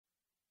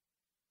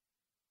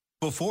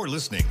Before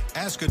listening,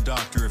 ask a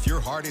doctor if your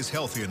heart is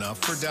healthy enough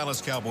for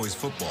Dallas Cowboys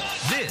football.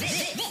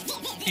 This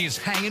is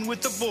Hanging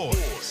with the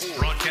Boys,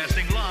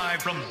 broadcasting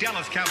live from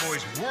Dallas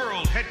Cowboys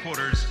World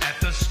Headquarters at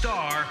the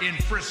Star in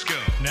Frisco.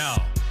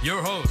 Now,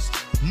 your hosts,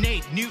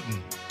 Nate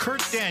Newton,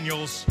 Kurt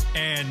Daniels,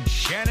 and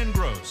Shannon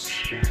Gross.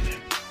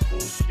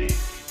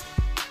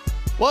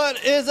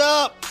 What is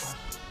up?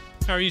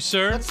 How are you,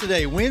 sir? What's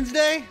today,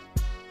 Wednesday?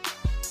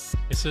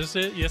 Is this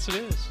it? Yes, it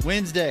is.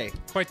 Wednesday.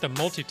 Quite the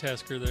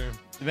multitasker there.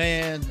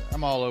 Man,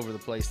 I'm all over the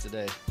place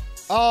today.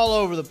 All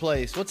over the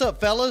place. What's up,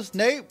 fellas?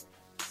 Nate,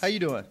 how you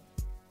doing?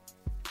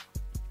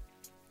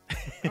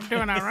 I'm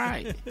doing all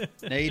right.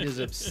 Nate is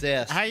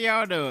obsessed. How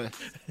y'all doing?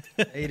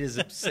 Nate is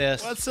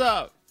obsessed. What's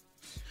up?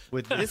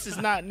 With This is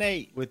not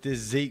Nate. with this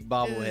Zeke This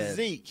bobblehead. is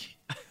Zeke.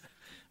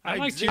 I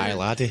liked your, Hi,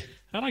 laddie.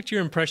 I liked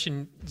your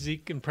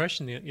Zeke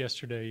impression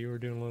yesterday. You were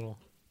doing a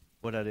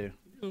What'd I do?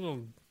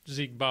 little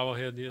Zeke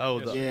bobblehead. Oh,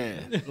 the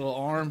yesterday. Yeah. little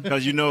arm.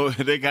 Because you know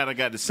they got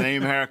the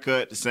same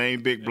haircut, the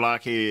same big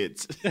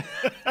blockheads.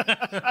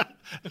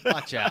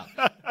 Watch out.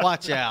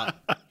 Watch out.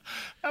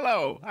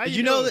 Hello. How Did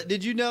you know that?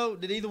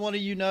 Did either one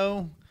of you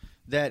know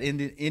that in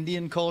the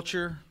Indian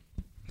culture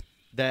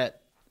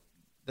that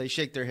they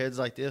shake their heads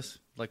like this,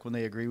 like when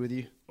they agree with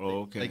you?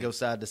 Oh, okay. They go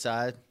side to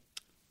side.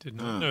 Did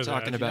not know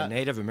Talking that. about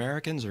Native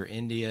Americans or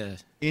India?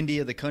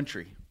 India, the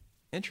country.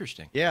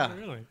 Interesting. Yeah. Oh,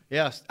 really?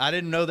 Yes. I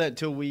didn't know that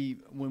until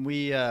when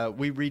we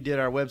redid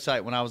our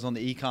website when I was on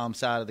the e-com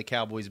side of the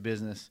Cowboys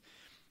business.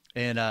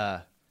 And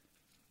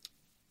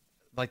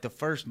like the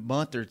first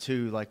month or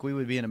two, like we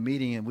would be in a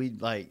meeting and we'd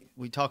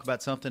talk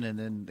about something and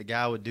then the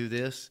guy would do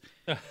this.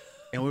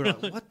 And we were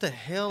like, what the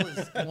hell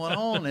is going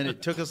on? And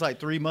it took us like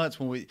 3 months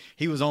when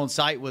he was on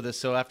site with us.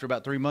 So after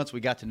about 3 months, we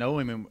got to know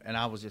him and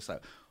I was just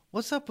like,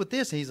 what's up with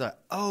this? And he's like,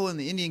 oh, in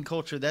the Indian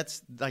culture,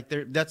 that's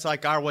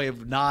like our way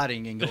of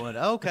nodding and going,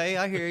 okay,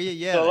 I hear you.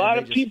 Yeah. A lot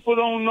of people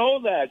don't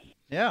know that.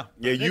 Yeah.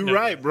 Yeah, you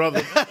right, brother.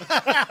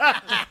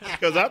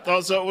 Because I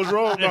thought something was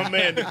wrong with my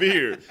man, the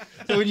beard.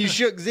 So when you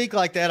shook Zeke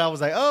like that, I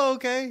was like, oh,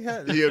 okay.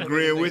 He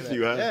agreeing with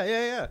you, huh?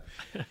 Yeah.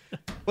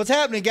 What's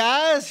happening,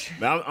 guys?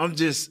 Man, I'm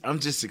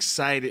just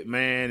excited,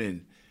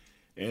 man,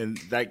 and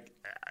like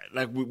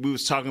we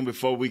was talking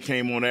before we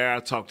came on air. I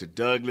talked to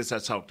Douglas, I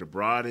talked to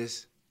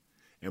Broadus,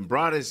 and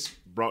Broadus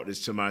brought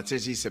this to my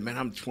attention. He said, "Man,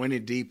 I'm 20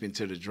 deep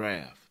into the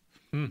draft,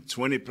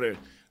 20 players."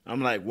 I'm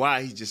like,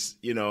 "Why?" He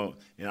just, and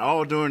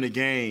all during the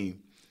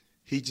game,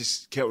 he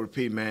just kept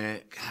repeating,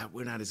 "Man, God,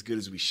 we're not as good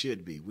as we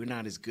should be. We're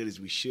not as good as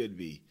we should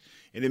be,"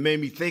 and it made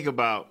me think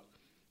about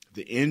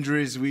the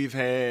injuries we've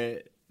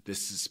had, the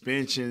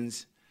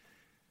suspensions.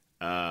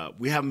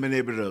 We haven't been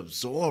able to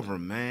absorb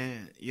them,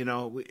 man.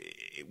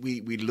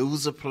 We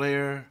lose a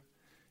player.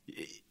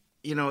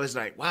 It's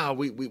like, wow,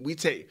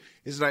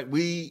 it's like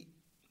we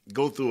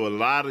go through a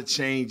lot of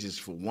changes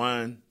for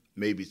one,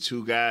 maybe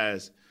two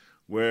guys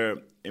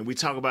and we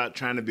talk about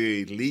trying to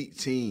be an elite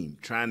team,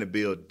 trying to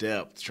build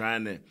depth,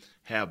 trying to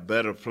have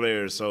better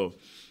players. So,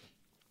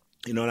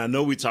 and I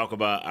know we talk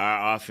about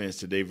our offense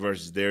today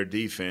versus their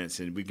defense,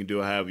 and we can do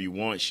it however you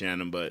want,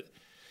 Shannon, but,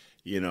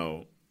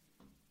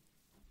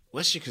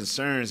 what's your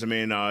concerns? I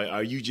mean,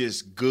 are you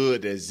just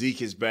good that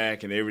Zeke is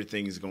back and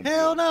everything is going to be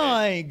Hell okay? no,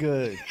 I ain't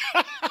good.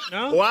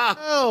 No?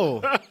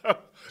 Wow.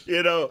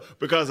 No.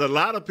 Because a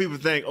lot of people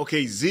think,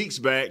 okay, Zeke's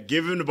back,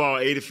 give him the ball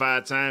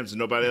 85 times and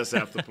nobody else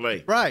have to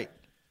play. Right.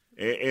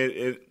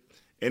 And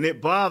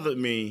it bothered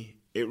me.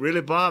 It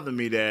really bothered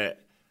me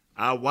that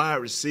our wide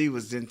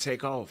receivers didn't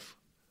take off.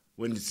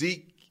 When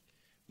Zeke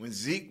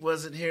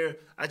wasn't here,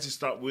 I just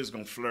thought we was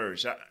going to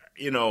flourish.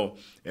 And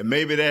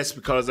maybe that's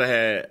because I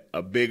had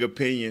a big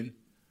opinion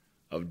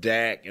of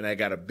Dak, and I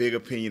got a big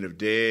opinion of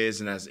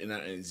Dez, and I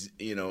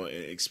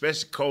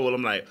especially Cole.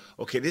 I'm like,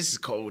 okay, this is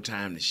Cole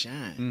time to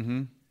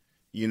shine.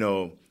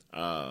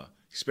 Mm-hmm.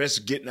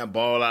 Especially getting that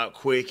ball out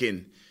quick,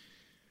 and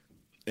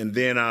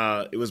then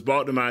it was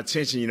brought to my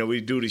attention. We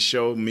do the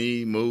show,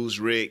 me, Moose,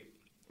 Rick,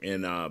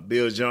 and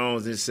Bill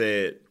Jones, and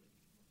said,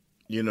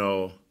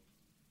 well,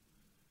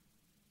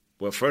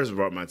 first it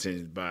brought my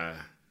attention by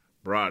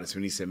Broadus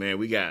when he said, man,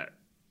 we got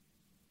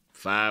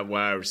 5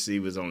 wide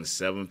receivers, only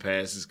 7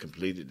 passes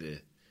completed to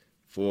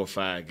 4 or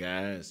 5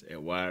 guys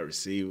at wide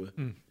receiver.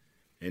 And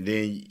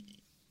then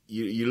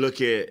you look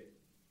at,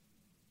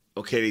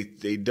 okay,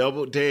 they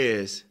doubled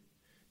Dez,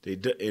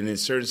 and in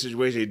certain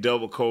situations they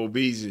doubled Cole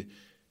Beasley.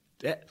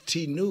 That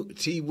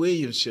T.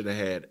 Williams should have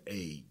had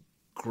a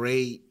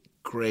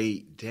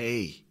great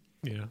day.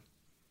 Yeah.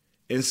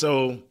 And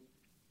so,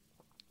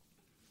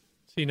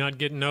 Is he not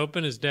getting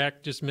open? Is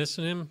Dak just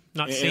missing him?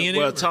 Not seeing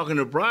him? Well, talking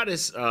to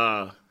Broadus,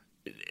 over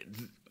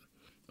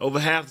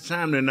half the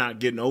time they're not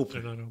getting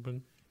open. They're not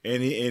open.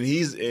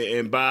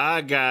 And by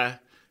our guy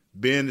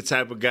being the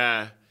type of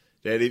guy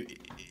that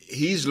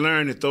he's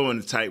learned to throw in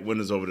the tight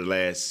windows over the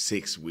last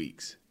 6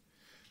 weeks,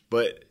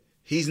 but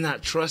he's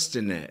not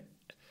trusting that.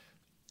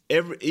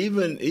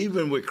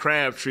 Even with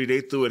Crabtree, they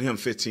threw at him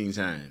 15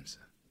 times,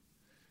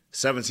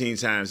 17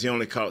 times. He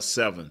only caught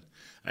 7.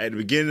 At the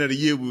beginning of the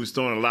year, we was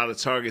throwing a lot of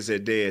targets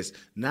at Dez.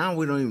 Now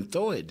we don't even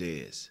throw at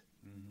Dez.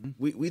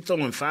 We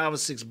throwing 5 or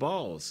 6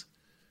 balls.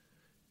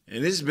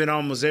 And this has been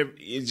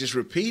just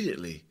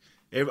repeatedly.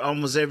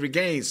 Almost every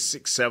game,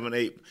 6, 7,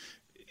 8.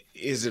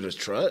 Is it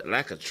a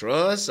lack of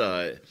trust?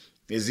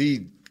 Is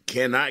he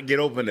cannot get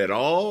open at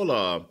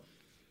all?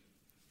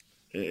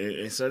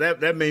 And so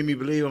that made me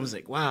believe. I was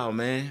like, wow,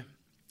 man.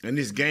 And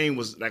this game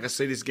was, like I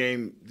said,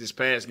 this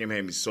past game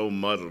had me so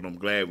muddled. I'm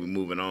glad we're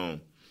moving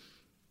on.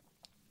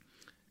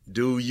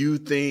 Do you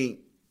think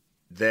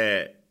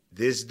that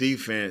this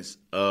defense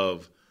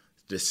of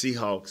the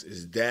Seahawks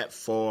is that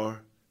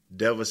far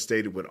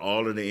devastated with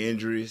all of the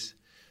injuries?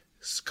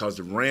 Because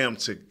the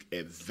Rams took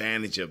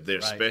advantage of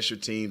their special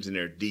teams and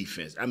their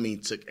defense. I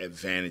mean, took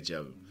advantage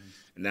of it.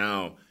 Mm-hmm.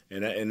 Now,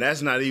 and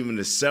that's not even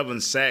the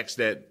 7 sacks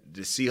that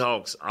the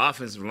Seahawks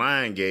offensive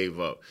line gave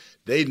up.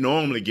 They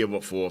normally give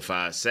up 4 or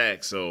 5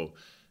 sacks, so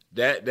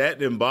that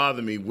didn't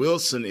bother me.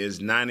 Wilson is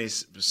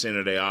 90%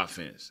 of their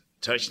offense,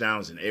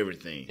 touchdowns and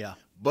everything. Yeah.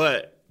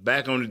 But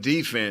back on the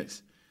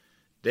defense,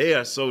 they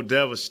are so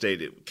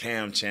devastated with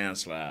Cam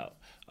Chancellor out.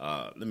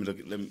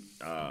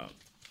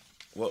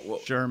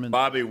 Sherman,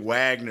 Bobby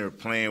Wagner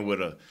playing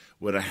with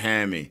a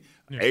hammy.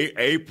 Yeah.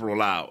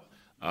 April out.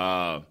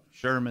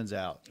 Sherman's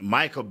out.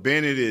 Michael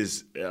Bennett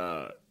is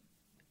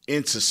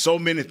into so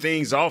many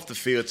things off the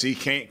field, so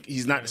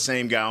he's not the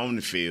same guy on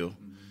the field.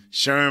 Mm-hmm.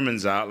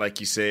 Sherman's out, like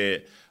you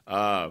said.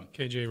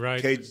 KJ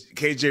Wright.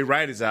 KJ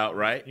Wright is out,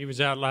 right? He was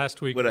out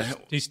last week.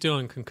 He's still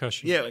in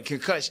concussion. Yeah,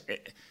 concussion.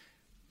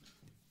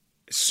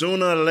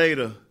 Sooner or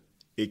later,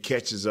 it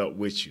catches up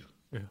with you.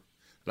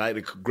 Like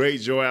the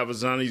great Joe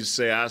Arizona used to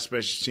say, our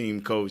special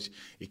team coach,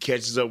 it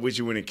catches up with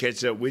you when it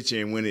catches up with you,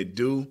 and when it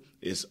do,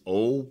 it's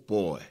oh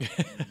boy.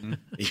 And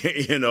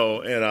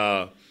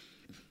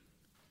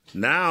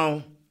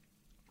now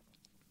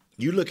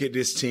you look at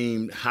this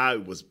team, how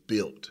it was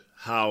built,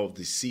 how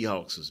the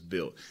Seahawks was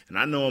built. And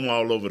I know I'm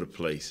all over the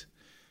place,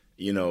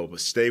 but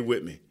stay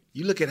with me.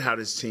 You look at how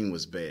this team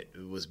was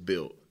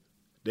built.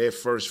 Their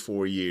first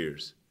 4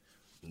 years.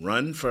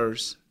 Run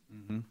first,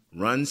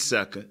 run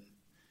second,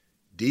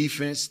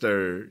 defense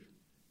third,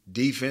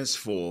 defense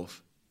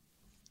fourth,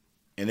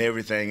 and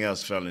everything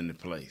else fell into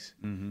place.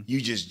 Mm-hmm. You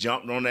just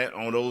jumped on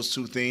those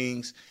 2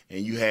 things,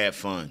 and you had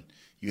fun.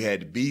 You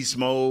had the beast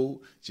mode,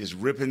 just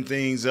ripping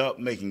things up,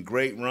 making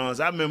great runs.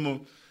 I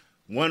remember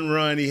one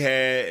run he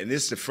had, and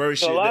this is the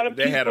first year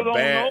they had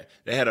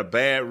a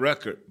bad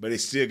record, but they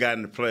still got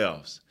in the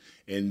playoffs.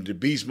 And the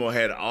beast mode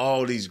had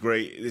this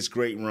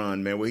great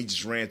run, man, where he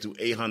just ran through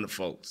 800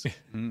 folks,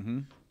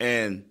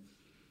 and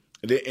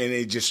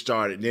it just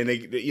started. Then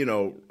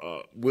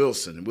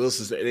Wilson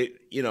said,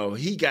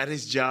 he got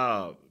his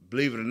job,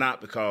 believe it or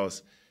not,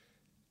 because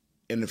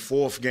in the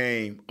 4th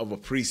game of a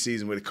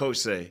preseason, where the coach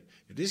say,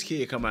 if this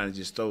kid come out and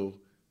just throw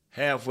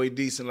halfway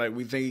decent like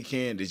we think he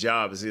can, the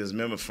job is his.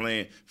 Remember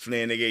Flynn,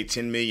 they gave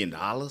 $10 million.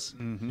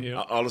 Mm-hmm.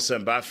 Yep. All of a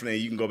sudden, by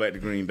Flynn, you can go back to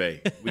Green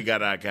Bay. We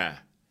got our guy.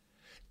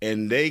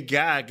 And they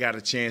got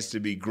a chance to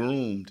be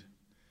groomed,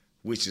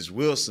 which is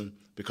Wilson,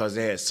 because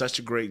they had such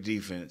a great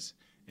defense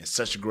and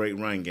such a great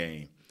run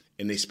game.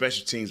 And their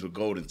special teams with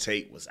Golden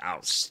Tate was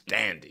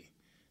outstanding,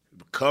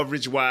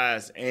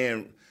 coverage-wise.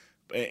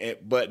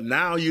 But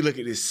now you look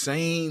at this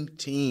same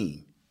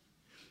team.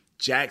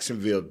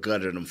 Jacksonville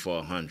gutted them for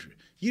 100.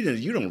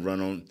 You don't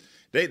run on.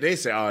 They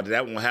say, oh,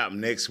 that won't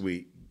happen next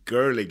week.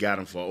 Gurley got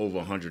them for over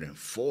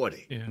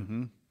 140. Yeah.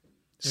 Mm-hmm.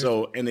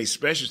 So, and their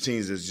special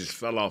teams just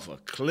fell off a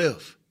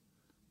cliff.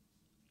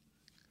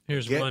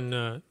 Here's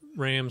one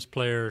Rams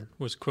player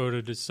was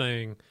quoted as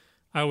saying,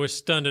 I was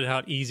stunned at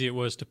how easy it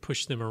was to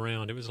push them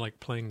around. It was like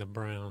playing the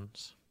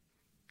Browns.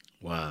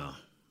 Wow.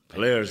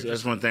 Players,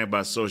 that's one thing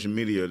about social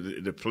media.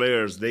 The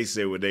players, they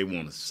say what they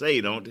want to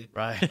say, don't they?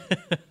 Right.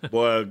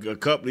 Boy, a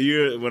couple of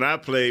years when I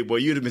played, boy,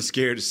 you'd have been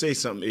scared to say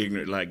something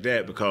ignorant like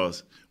that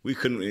because we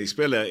couldn't,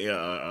 especially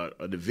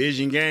a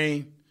division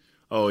game.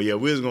 Oh, yeah,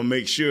 we was going to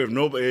make sure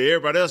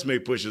everybody else may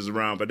push us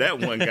around, but that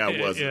one guy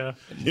wasn't. Yeah.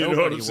 You know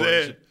what I'm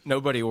saying?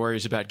 Nobody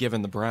worries about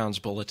giving the Browns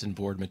bulletin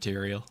board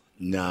material.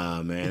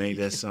 Nah, man, ain't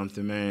that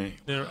something, man?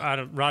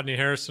 Rodney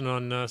Harrison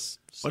on Sunday.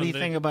 What do you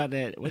think about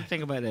that? What do you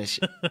think about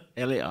that,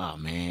 Elliot? Oh,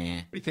 man.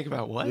 What do you think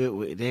about what?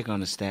 They're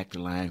going to stack the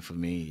line for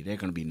me. They're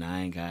going to be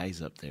 9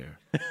 guys up there.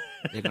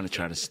 They're going to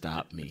try to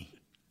stop me.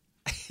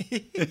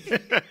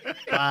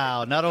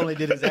 Wow! Not only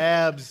did his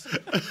abs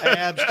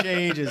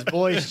change, his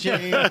voice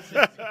change,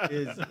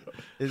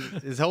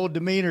 his whole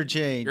demeanor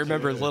changed. You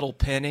remember Little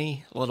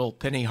Penny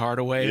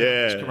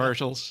Hardaway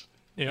commercials?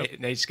 Yep.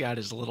 Nate's got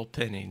his little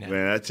penny now.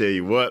 Man, I tell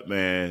you what,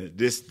 man,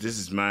 this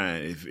is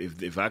mine.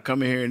 If I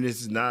come in here and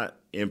this is not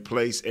in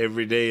place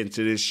every day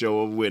until this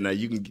show over with, now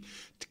you can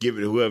give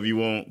it to whoever you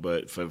want,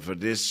 but for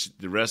this,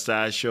 the rest of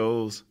our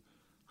shows,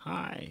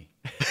 hi.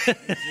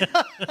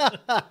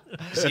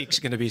 Zeke's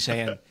going to be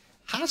saying,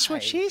 that's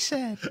what she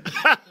said.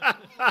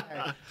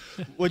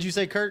 What'd you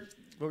say, Kurt?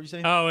 What were you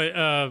saying?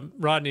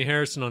 Rodney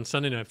Harrison on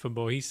Sunday Night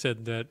Football, he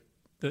said that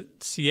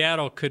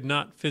Seattle could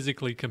not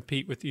physically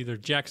compete with either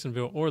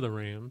Jacksonville or the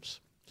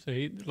Rams. So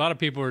a lot of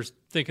people are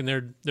thinking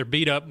they're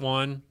beat up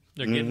one.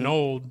 They're getting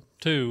old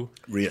too.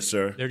 Yes,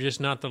 sir. They're just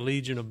not the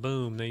Legion of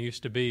Boom they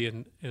used to be.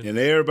 And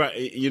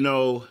everybody,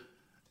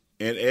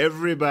 and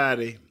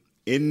everybody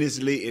in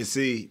this league, and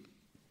see,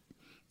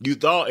 you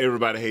thought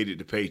everybody hated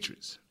the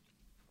Patriots,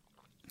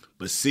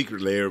 but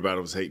secretly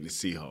everybody was hating the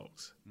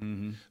Seahawks.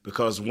 Mm-hmm.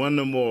 Because one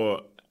of the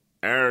more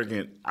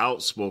arrogant,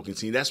 outspoken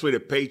teams, that's where the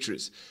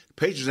Patriots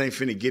ain't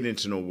finna get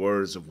into no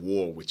words of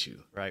war with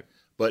you. Right.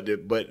 But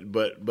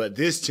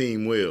this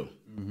team will.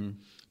 Mm-hmm.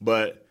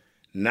 But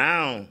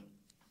now,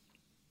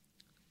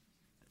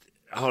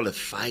 all the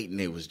fighting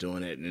they was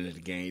doing at the end of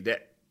the game,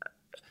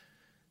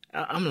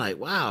 I'm like,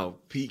 wow,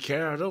 Pete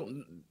Carroll,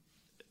 don't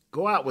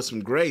go out with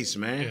some grace,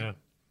 man.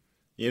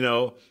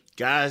 Yeah.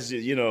 Guys,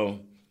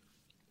 emotions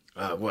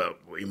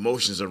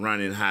are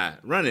running high.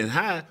 Running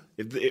high?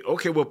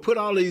 Okay, well, put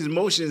all these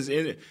emotions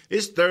in it.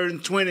 It's 3rd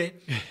and 20,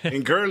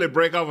 and Gurley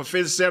break off a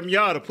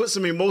 57-yarder. Put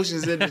some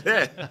emotions into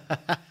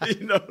that.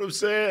 You know what I'm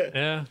saying?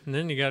 Yeah, and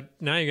then you got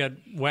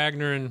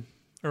Wagner and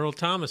Earl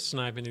Thomas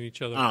sniping at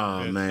each other.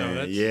 Oh,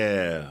 man,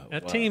 yeah.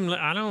 That team,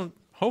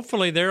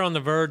 hopefully they're on the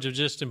verge of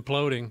just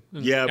imploding.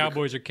 And the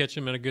Cowboys are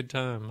catching them at a good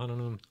time. I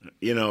don't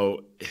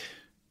know.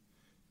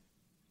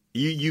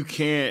 You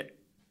can't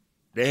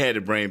 – they had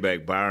to bring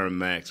back Byron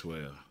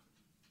Maxwell.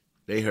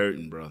 They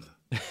hurting, brother.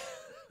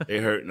 They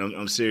hurting.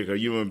 I'm serious.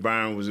 Because you remember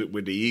Byron was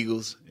with the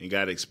Eagles and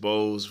got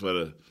exposed for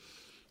the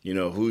 –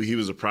 who he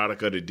was a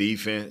product of the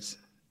defense.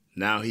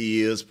 Now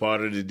he is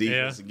part of the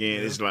defense again.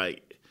 Yeah. It's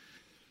like –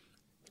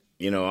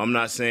 I'm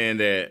not saying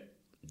that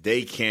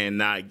they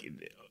cannot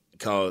 –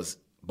 because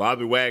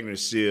Bobby Wagner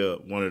is still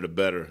one of the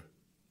better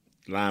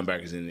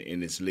linebackers in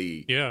this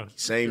league. Yeah.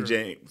 Same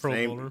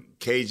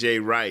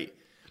KJ Wright.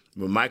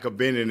 When Michael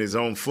Bennett is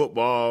on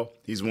football,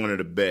 he's one of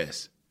the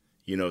best.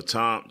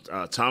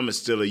 Tom is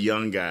still a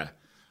young guy.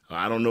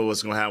 I don't know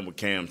what's going to happen with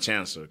Cam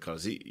Chancellor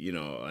because he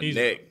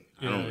may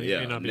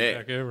not neck. be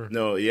back ever.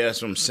 No,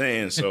 that's what I'm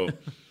saying. So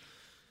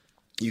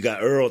you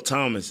got Earl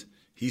Thomas.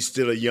 He's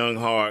still a young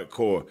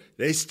hardcore.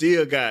 They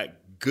still got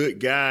good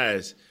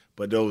guys,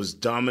 but those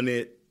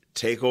dominant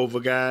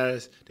takeover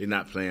guys, they're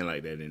not playing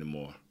like that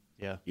anymore.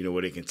 Yeah.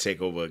 Where they can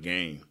take over a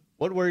game.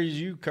 What worries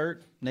you,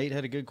 Kurt? Nate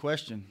had a good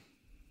question.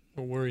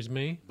 What worries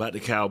me? About the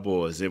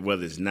Cowboys,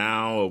 whether it's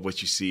now or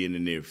what you see in the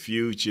near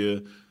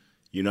future.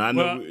 You're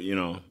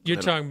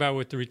talking about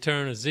with the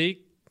return of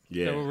Zeke?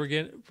 Yeah. Is that what we're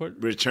getting?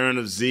 Return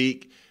of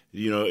Zeke. Do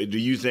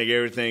you think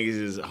everything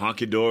is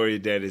hunky-dory,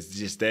 that it's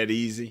just that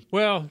easy?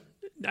 Well,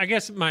 I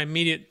guess my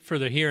immediate for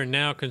the here and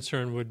now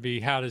concern would be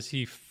how does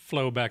he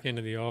flow back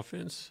into the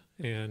offense?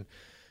 And,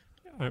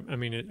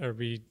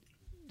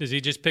 does he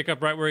just pick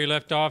up right where he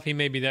left off? He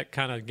may be that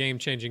kind of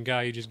game-changing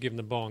guy. You just give him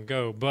the ball and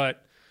go.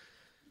 But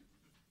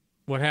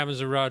what happens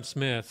to Rod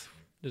Smith?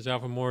 Does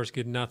Alfred Morris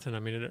get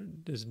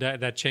nothing? Does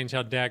that change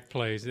how Dak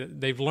plays?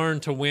 They've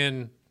learned to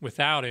win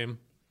without him.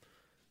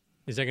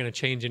 Is that going to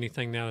change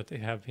anything now that they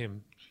have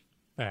him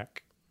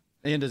back?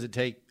 And does it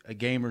take a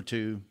game or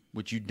two,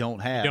 which you don't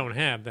have? You don't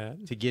have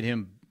that. To get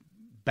him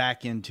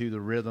back into the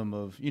rhythm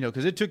of,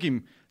 because it took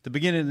him, the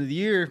beginning of the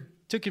year,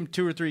 took him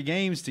 2 or 3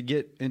 games to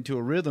get into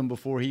a rhythm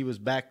before he was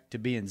back to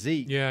being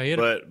Zeke. Yeah, he had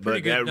a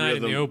pretty good night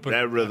in the opener.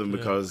 That rhythm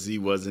because he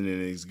wasn't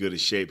in as good a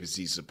shape as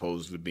he's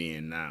supposed to be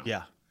in now.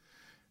 Yeah.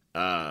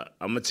 I'm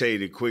going to tell you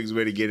the quickest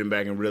way to get him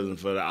back in rhythm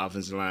for the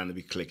offensive line to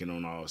be clicking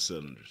on all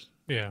cylinders.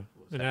 Yeah,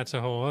 and that's a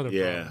whole other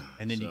problem.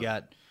 And then you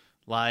got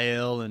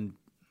Lyle and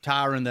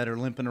Tyron that are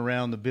limping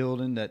around the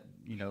building that,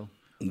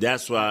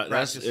 That's why,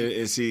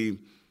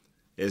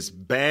 it's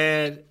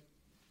bad.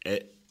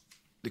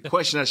 The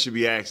question I should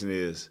be asking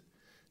is,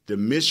 the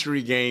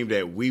mystery game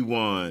that we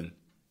won,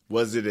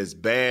 was it as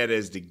bad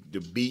as the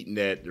beating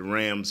that the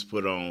Rams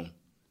put on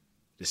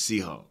the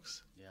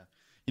Seahawks?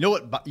 You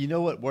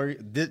know what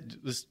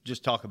let's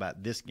just talk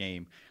about this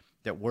game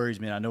that worries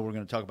me. And I know we're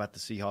going to talk about the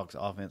Seahawks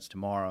offense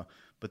tomorrow,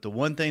 but the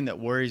one thing that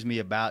worries me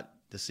about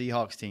the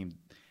Seahawks team,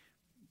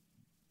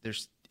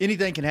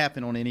 anything can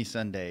happen on any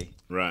Sunday.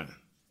 Right.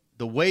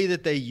 The way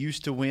that they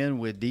used to win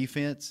with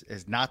defense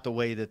is not the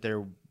way that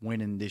they're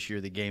winning this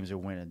year. The games they're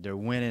winning. They're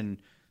winning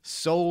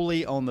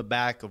solely on the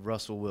back of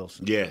Russell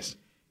Wilson. Yes.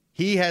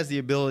 He has the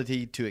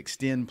ability to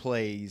extend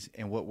plays,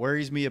 and what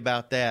worries me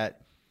about that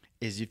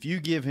is if you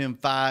give him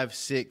 5,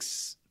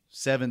 6,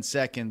 7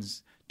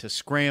 seconds to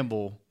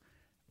scramble,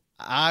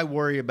 I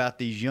worry about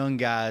these young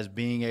guys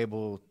being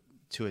able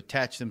to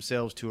attach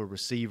themselves to a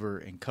receiver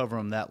and cover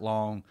them that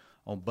long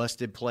on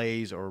busted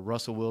plays, or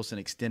Russell Wilson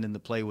extending the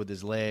play with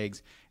his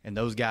legs, and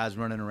those guys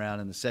running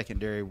around in the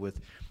secondary with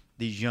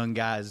these young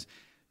guys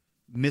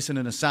missing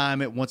an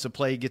assignment once a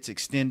play gets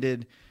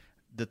extended.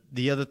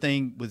 The other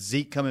thing with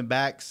Zeke coming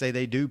back, say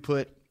they do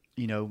put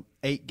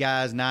 8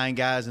 guys, 9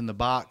 guys in the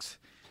box.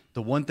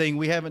 The one thing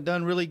we haven't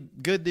done really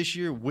good this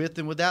year with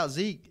and without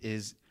Zeke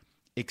is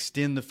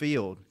extend the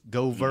field,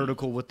 go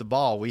vertical with the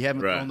ball. We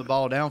haven't thrown the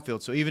ball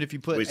downfield. So even if you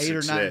put with 8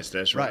 success, or 9,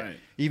 that's right.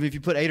 Even if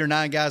you put 8 or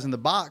 9 guys in the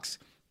box,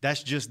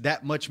 that's just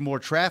that much more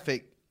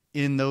traffic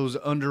in those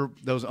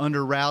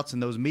under routes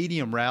and those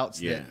medium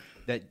routes. Yeah.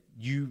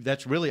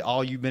 That's really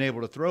all you've been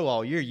able to throw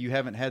all year. You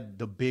haven't had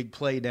the big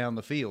play down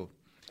the field.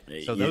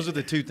 So those are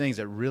the two things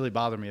that really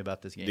bother me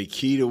about this game. The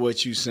key to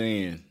what you're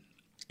saying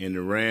in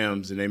the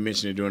Rams, and they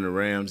mentioned it during the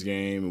Rams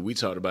game, and we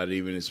talked about it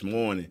even this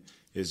morning,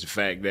 is the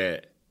fact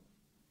that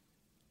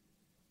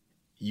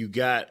you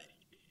got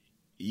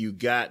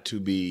to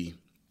be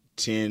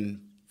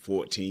 10,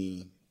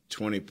 14,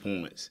 20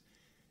 points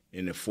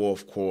in the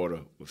fourth quarter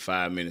with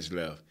 5 minutes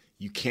left.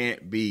 You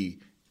can't be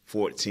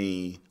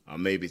 14 or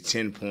maybe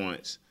 10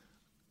 points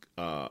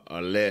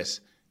or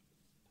less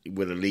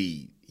with a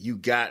lead.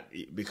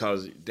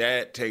 Because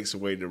that takes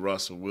away the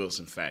Russell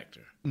Wilson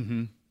factor.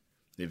 Mm-hmm.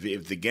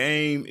 If the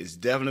game is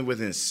definitely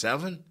within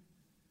 7,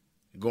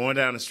 going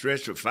down the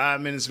stretch with 5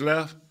 minutes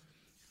left,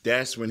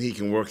 that's when he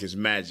can work his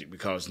magic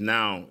because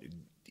now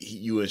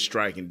you in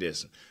striking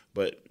distance.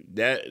 But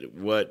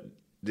what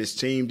this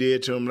team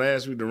did to him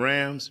last week, the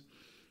Rams,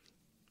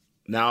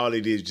 now all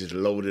they did is just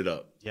load it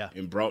up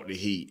and brought the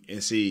heat.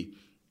 And see,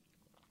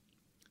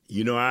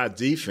 our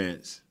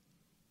defense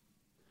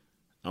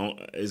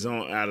is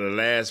on out of the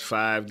last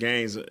 5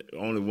 games,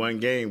 only one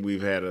game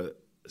we've had a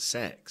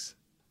sacks.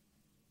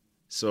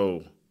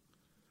 So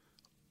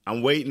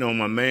I'm waiting on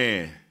my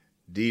man,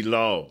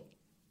 D-Law,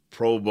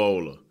 Pro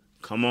Bowler.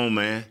 Come on,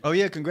 man. Oh,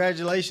 yeah,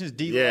 congratulations,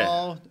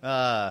 D-Law,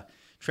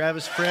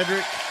 Travis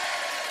Frederick.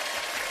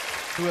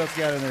 Who else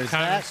got in there?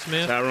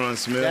 Tyron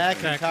Smith.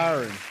 Zach and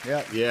Tyron.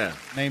 Yep. Yeah.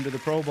 Named to the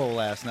Pro Bowl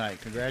last night.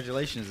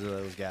 Congratulations to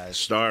those guys.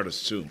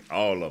 Starters, too.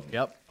 All of them.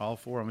 Yep, all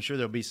 4. I'm sure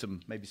there'll be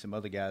maybe some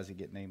other guys that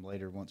get named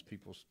later once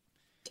people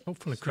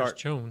hopefully Chris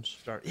Jones.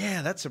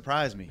 Yeah, that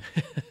surprised me.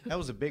 That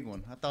was a big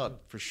one. I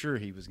thought for sure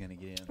he was going to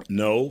get in.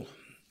 No,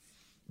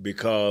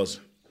 because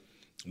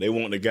they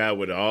want the guy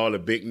with all the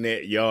big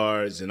net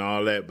yards and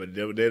all that, but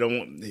they don't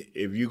want –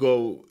 if you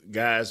go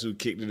guys who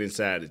kicked it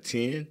inside the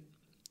 10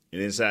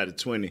 and inside the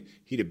 20,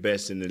 he the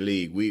best in the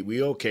league.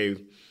 We okay.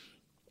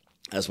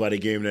 That's why they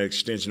gave him that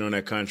extension on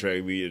that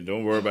contract.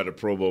 Don't worry about the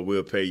Pro Bowl.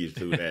 We'll pay you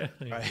through that.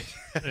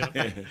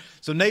 Right.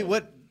 So, Nate,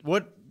 what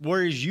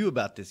worries you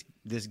about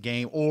this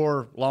game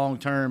or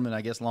long-term? And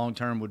I guess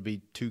long-term would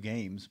be 2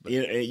 games. But.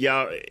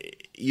 Y'all,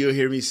 you'll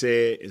hear me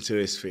say it until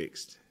it's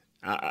fixed.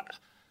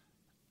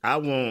 I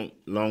want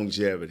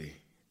longevity.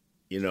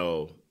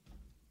 People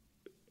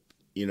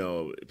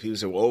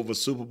say, well, over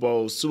Super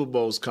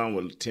Bowls come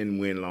with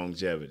 10-win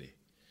longevity.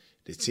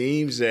 The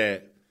teams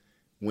that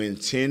win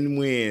 10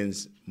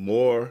 wins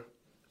more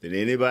than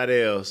anybody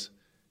else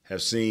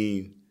have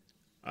seen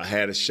or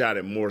had a shot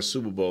at more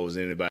Super Bowls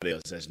than anybody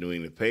else. That's New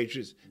England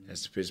Patriots.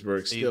 That's the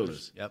Pittsburgh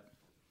Steelers. Yep.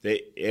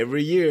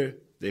 Every year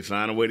they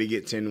find a way to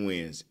get 10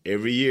 wins.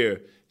 Every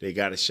year they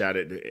got a shot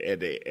at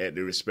the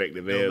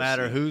respective AFC. No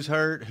matter who's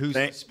hurt, who's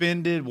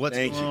suspended, what's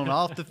going on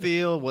off the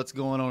field, what's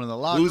going on in the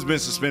locker room. Who's been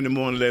suspended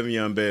more than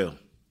Le'Veon Bell?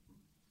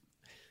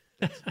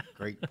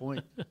 Great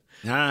point.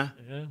 Huh?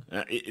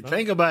 Yeah.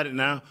 Think about it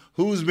now.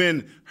 Who's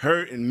been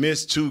hurt and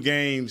missed 2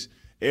 games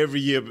every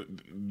year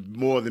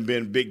more than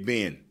Big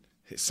Ben?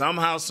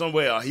 Somehow,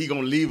 somewhere, he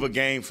going to leave a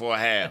game for a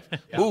half.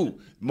 Who?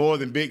 More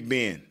than Big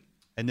Ben.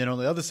 And then on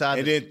the other side.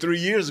 And then 3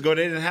 years ago,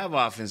 they didn't have an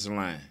offensive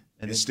line.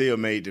 And still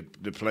made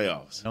the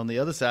playoffs. And on the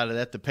other side of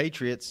that, the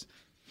Patriots,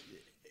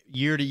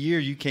 year to year,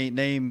 you can't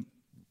name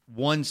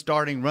one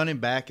starting running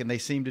back, and they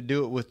seem to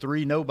do it with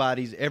 3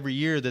 nobodies every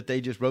year that they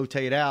just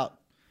rotate out.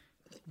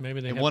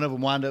 Maybe one of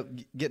them wind up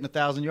getting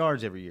 1,000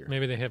 yards every year.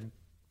 Maybe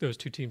those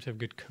 2 teams have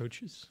good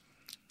coaches.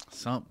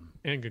 Something.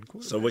 And good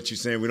quarterbacks. So what you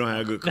saying? We don't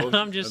have good coaches?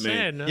 I'm just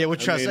saying. No. Yeah, what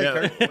you trying to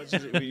say,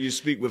 Kurt? You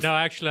speak with. No,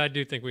 actually, I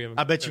do think we have.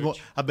 I bet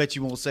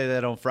you won't say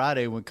that on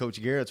Friday when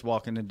Coach Garrett's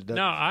walking into the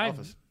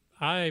office.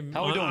 I'm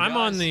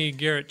on the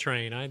Garrett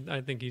train.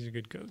 I think he's a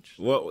good coach.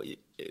 Well,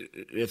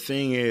 the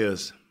thing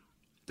is,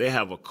 they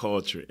have a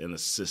culture and a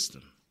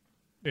system.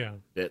 Yeah.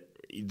 That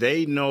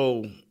they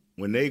know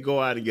when they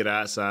go out and get an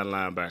outside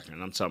linebacker,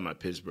 and I'm talking about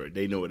Pittsburgh,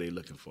 they know what they're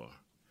looking for.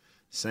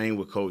 Same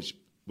with Coach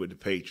with the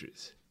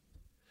Patriots.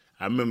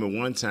 I remember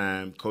one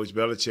time Coach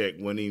Belichick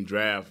wouldn't even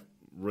draft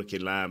rookie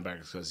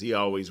linebackers because he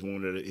always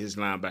wanted his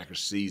linebacker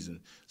season.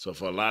 So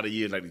for a lot of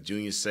years, like the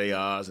Junior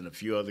Seau's and a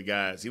few other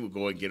guys, he would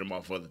go and get them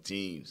off other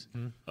teams.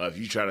 Mm-hmm. If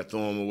you try to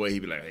throw him away,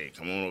 he'd be like, hey,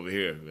 come on over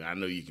here. I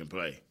know you can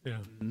play. Yeah.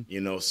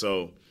 Mm-hmm.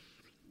 So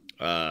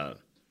let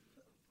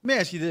me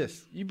ask you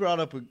this. You brought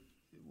up,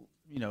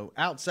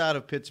 outside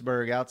of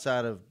Pittsburgh,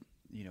 outside of,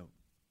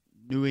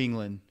 New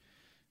England,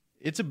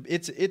 it's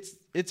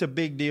a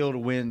big deal to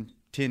win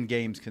 10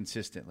 games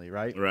consistently,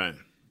 right? Right.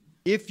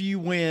 If you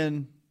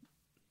win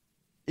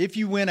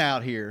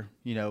out here,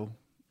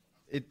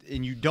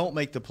 and you don't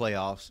make the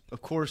playoffs,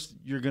 of course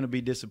you're going to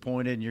be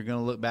disappointed and you're going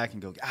to look back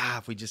and go,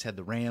 if we just had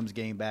the Rams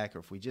game back, or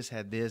if we just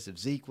had this, if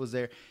Zeke was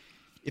there.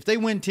 If they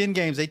win 10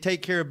 games, they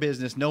take care of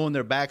business knowing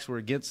their backs were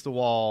against the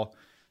wall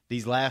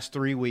these last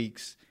 3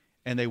 weeks,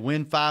 and they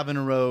win 5 in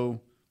a row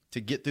to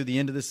get through the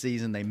end of the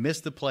season. They miss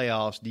the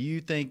playoffs. Do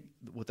you think,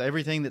 with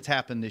everything that's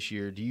happened this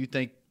year, do you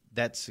think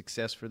that's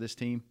success for this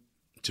team?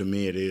 To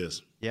me, it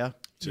is. Yeah?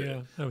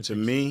 To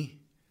me,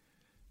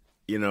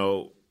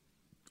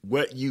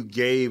 what you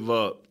gave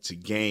up to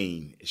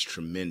gain is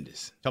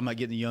tremendous. Talking about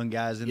getting the young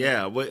guys in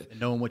there and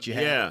knowing what you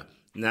have. Yeah.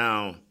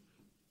 Now,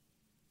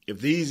 if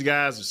these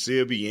guys will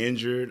still be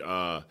injured,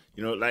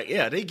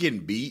 they getting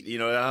beat.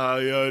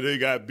 They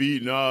got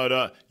beat and all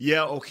that.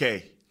 Yeah,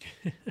 okay.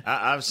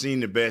 I've seen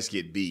the best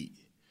get beat.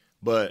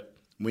 But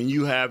when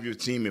you have your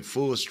team in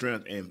full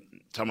strength and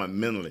talking about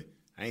mentally,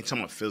 I ain't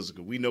talking about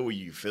physical. We know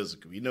you're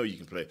physical. We know you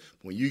can play.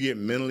 But when you get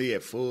mentally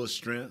at full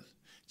strength,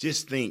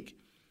 just think,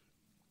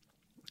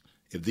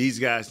 if these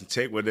guys can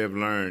take what they've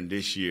learned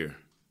this year,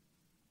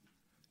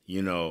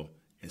 and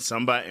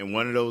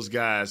one of those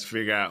guys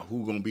figure out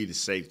who's going to be the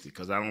safety,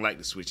 because I don't like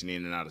the switching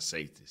in and out of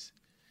safeties.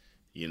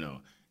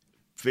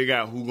 Figure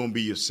out who's going to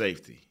be your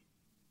safety.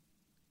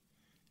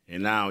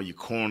 And now your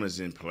corner's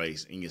in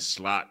place and your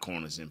slot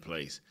corner's in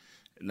place.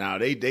 Now,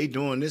 they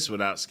doing this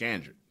without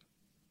Scandrick.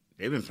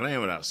 They've been playing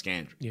without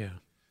Scandrick. Yeah.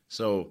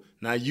 So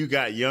now you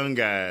got young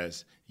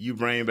guys. You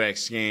bring back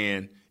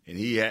Scan, and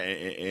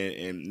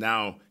and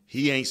now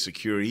he ain't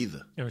secure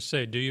either. I would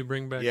say, do you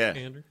bring back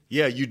Scandrick?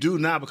 Yeah, you do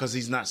now because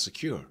he's not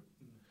secure.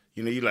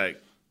 You're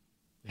like,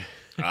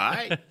 all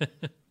right,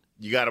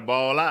 you got to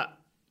ball out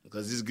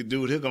because this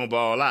dude here gonna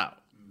ball out.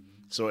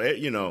 So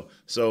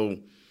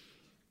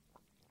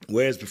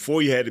whereas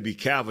before you had to be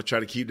careful, try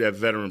to keep that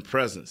veteran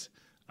presence.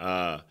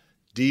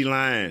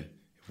 D-line,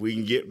 if we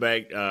can get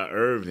back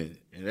Irvin,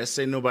 and let's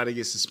say nobody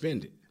gets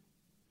suspended,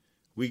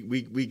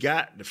 we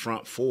got the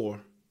front four.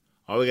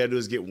 All we got to do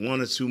is get one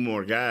or two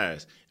more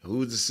guys.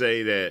 Who's to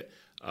say that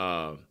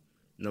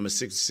number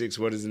 66,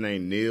 what is his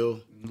name,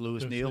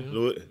 Lewis Neal?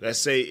 Let's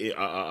say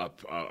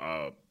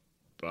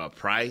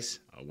Price,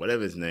 or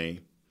whatever his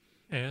name.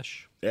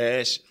 Ash.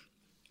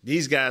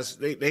 These guys,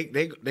 they're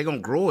going to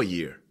grow a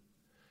year.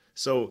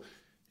 So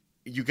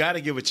you got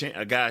to give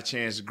a guy a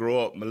chance to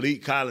grow up.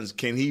 Malik Collins,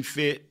 can he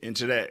fit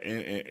into that,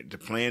 to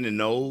play in the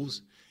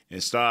nose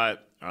and start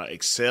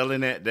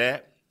excelling at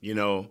that?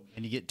 And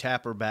you get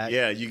Tapper back.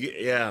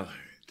 Yeah,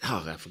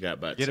 Oh, I forgot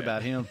about Forget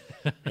about him.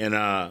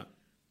 And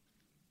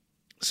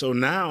so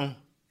now,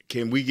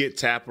 can we get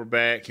Tapper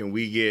back? Can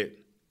we get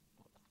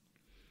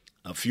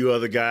a few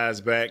other guys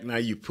back? Now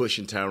you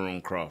pushing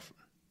Tyrone Crawford.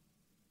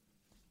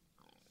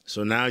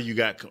 So now you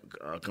got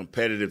a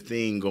competitive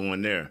thing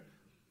going there.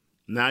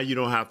 Now you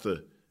don't have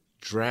to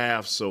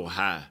draft so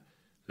high.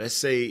 Let's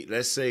say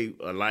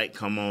a light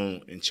come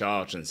on in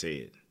Charlton's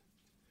head,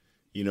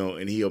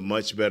 and he a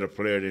much better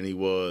player than he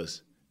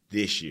was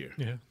this year.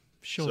 Yeah,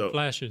 showing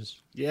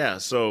flashes. Yeah,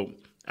 so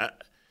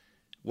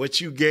what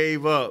you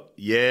gave up,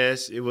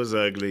 yes, it was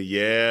ugly.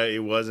 Yeah,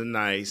 it wasn't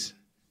nice.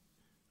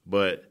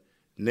 But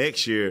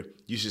next year,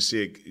 you should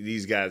see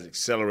these guys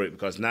accelerate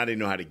because now they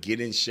know how to get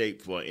in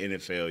shape for an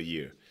NFL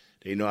year.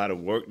 They know how to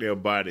work their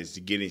bodies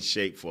to get in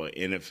shape for an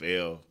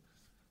NFL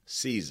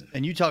season.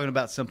 And you're talking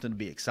about something to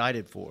be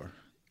excited for.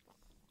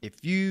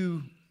 If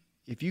you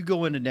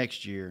go into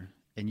next year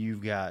and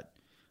you've got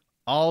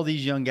all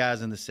these young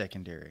guys in the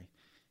secondary,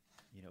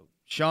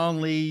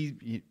 Sean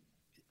Lee,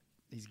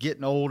 he's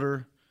getting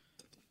older.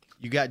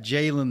 You got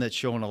Jalen that's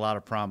showing a lot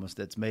of promise,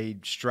 that's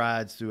made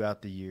strides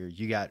throughout the year.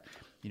 You got,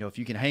 if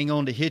you can hang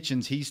on to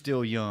Hitchens, he's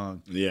still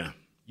young. Yeah.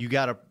 You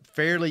got a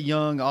fairly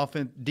young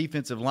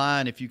defensive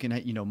line. If you can,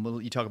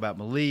 you talk about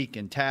Malik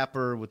and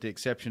Tapper, with the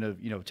exception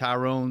of,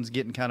 Tyrone's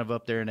getting kind of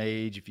up there in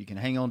age. If you can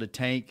hang on to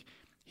Tank,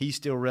 he's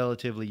still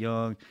relatively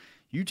young.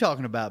 You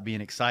talking about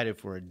being excited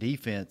for a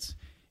defense.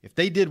 If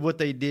they did what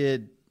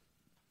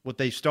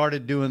they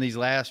started doing these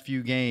last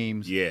few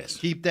games, yes,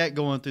 keep that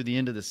going through the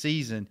end of the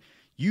season,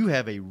 you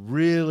have a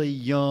really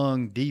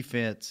young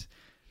defense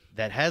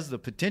that has the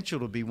potential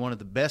to be one of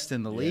the best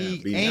in the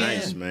league. Be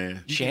nice,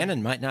 man.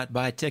 Shannon might not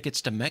buy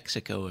tickets to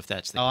Mexico if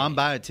that's the case. I'm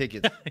buying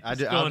tickets.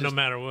 No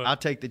matter what. I'll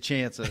take the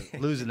chance of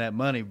losing that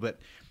money. But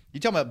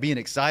you're talking about being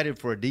excited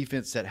for a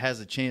defense that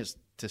has a chance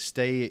to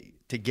stay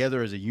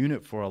together as a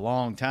unit for a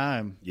long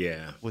time.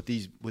 Yeah. With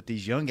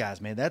these young guys,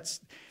 man,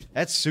 that's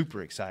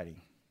super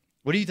exciting.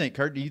 What do you think,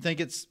 Kurt? Do you think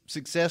it's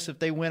success if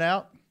they went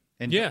out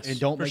and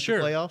don't make the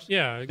playoffs?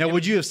 Yeah. Now,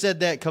 would you have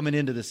said that coming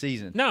into the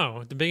season?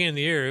 No. At the beginning of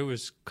the year, it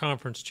was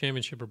conference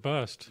championship or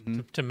bust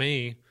to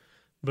me.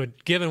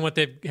 But given what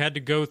they've had to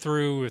go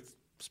through with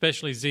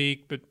especially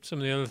Zeke, but some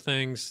of the other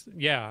things,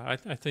 I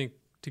think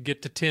to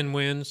get to 10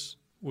 wins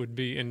would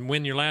be – and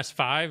win your last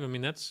 5, I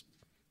mean, that's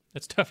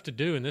tough to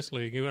do in this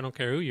league. I don't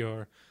care who you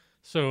are.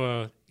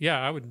 So,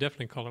 I would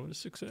definitely call it a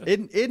success.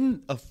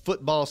 In a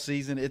football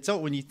season,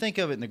 when you think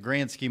of it in the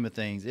grand scheme of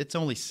things, it's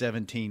only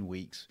 17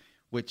 weeks,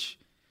 which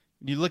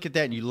you look at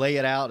that and you lay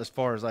it out as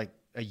far as like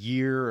a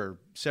year or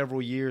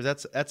several years,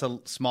 that's a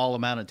small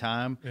amount of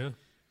time. Yeah.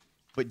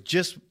 But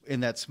just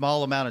in that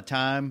small amount of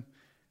time,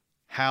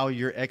 how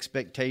your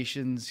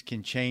expectations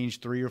can change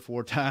 3 or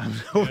 4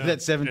 times over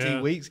that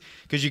 17 weeks.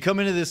 Because you come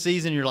into this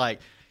season, you're like,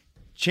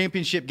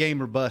 championship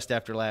game or bust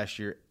after last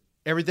year.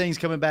 Everything's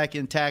coming back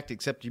intact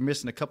except you're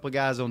missing a couple of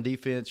guys on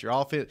defense. You're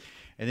off it,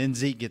 and then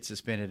Zeke gets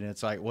suspended, and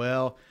it's like,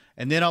 well,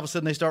 and then all of a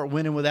sudden they start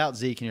winning without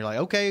Zeke, and you're like,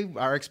 okay,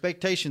 our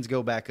expectations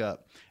go back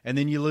up, and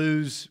then you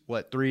lose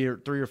three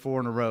or four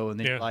in a row, and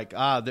then you're like,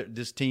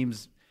 this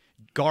team's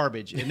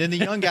garbage, and then the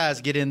young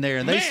guys get in there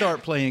and they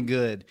start playing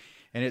good,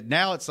 and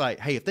now it's like,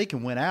 hey, if they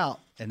can win out,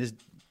 and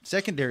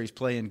secondary's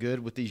playing good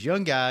with these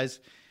young guys,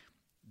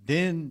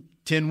 then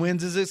 10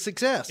 wins is a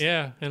success.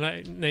 Yeah,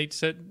 and Nate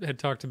had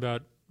talked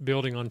about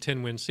building on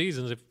 10-win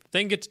seasons. If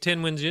they can get to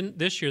 10 wins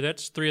this year,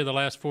 that's 3 of the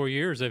last 4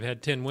 years they've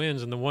had 10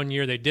 wins, and the one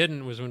year they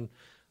didn't was when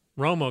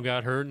Romo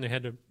got hurt, and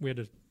we had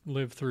to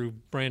live through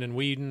Brandon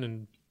Weeden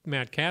and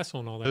Matt Castle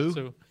and all that. Who?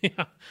 So yeah,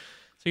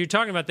 so you're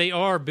talking about they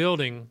are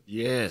building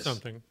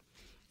something.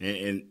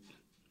 And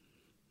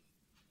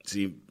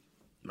see,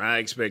 my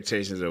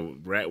expectations are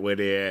right where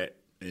they're at.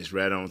 It's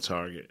right on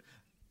target.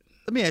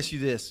 Let me ask you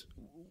this: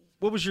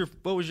 What was your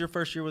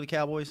first year with the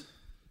Cowboys?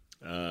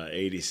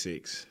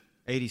 86.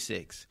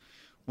 86.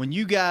 When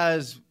you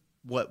guys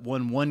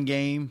won one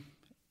game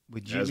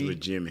with Jimmy? That was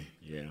with Jimmy.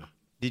 Yeah.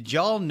 Did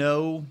y'all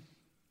know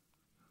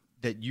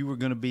that you were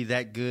going to be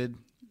that good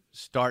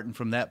starting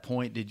from that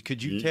point?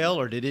 Could you tell,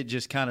 or did it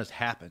just kind of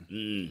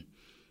happen?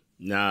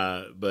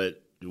 Nah,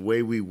 but the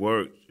way we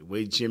worked, the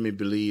way Jimmy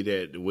believed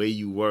that, the way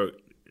you work,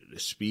 the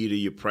speed of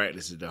your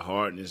practices, the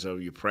hardness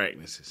of your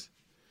practices,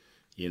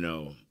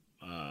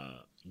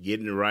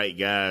 getting the right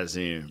guys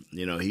in.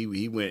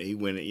 He went.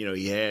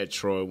 He had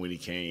Troy when he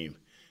came.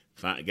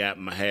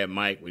 Had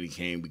Mike when he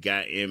came. We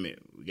got Emmett.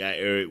 We got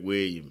Eric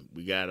Williams.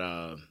 We got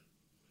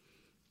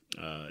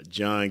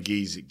John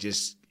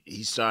Giesick.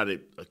 He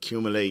started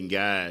accumulating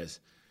guys.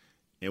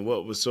 And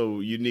what was so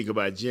unique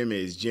about Jimmy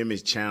is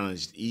Jimmy's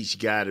challenged each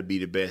guy to be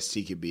the best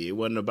he could be. It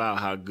wasn't about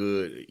how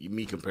good,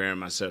 me comparing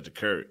myself to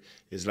Kurt.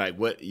 It's like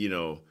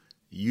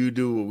you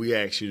do what we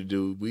ask you to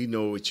do. We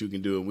know what you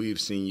can do, and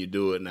we've seen you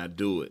do it, now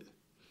do it.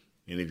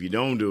 And if you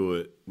don't do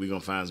it, we're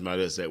going to find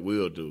somebody else that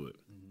will do it.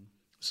 Mm-hmm.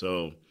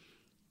 So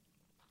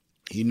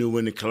he knew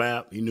when to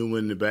clap. He knew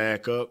when to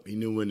back up. He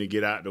knew when to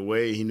get out the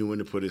way. He knew when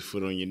to put his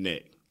foot on your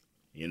neck.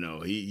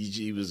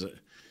 He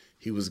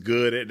was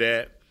good at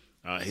that.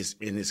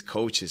 His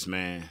coaches,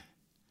 man.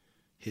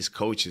 His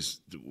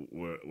coaches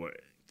were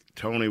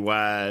Tony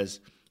Wise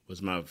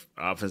was my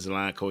offensive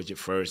line coach at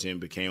first, and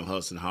became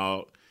Hudson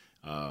Hawk.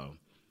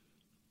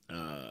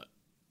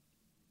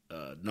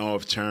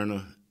 Norv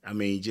Turner. I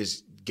mean,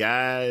 just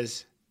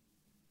guys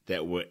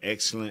that were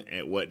excellent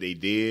at what they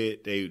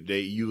did.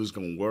 You was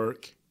gonna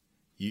work.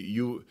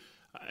 You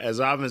as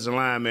offensive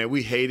line, man.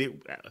 We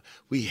hated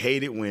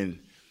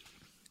when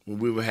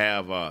we would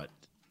have a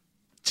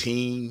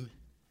team.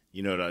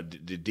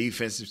 The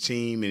defensive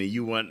team, and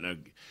you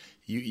wasn't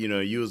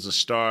you was a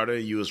starter.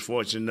 You was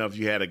fortunate enough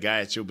you had a guy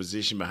at your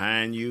position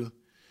behind you.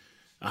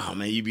 Oh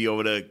man, you be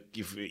over there.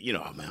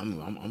 I'm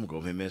gonna go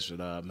over and mess with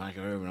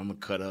Michael Irvin. I'm gonna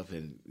cut up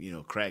and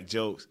crack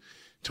jokes.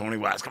 Tony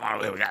Wise, come on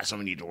over here. We got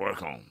something you need to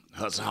work on.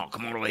 Hudson Hawk,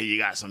 come on over here. You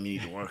got something you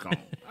need to work on.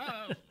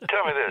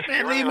 Tell me this.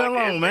 Man, leave me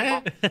alone,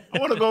 man. I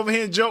want to go over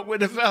here and joke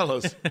with the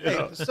fellas.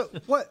 So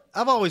what?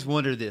 I've always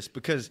wondered this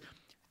because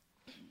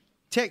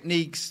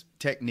technique,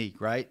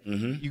 right?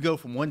 Mm-hmm. You go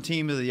from one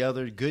team to the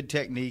other. Good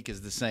technique is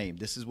the same.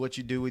 This is what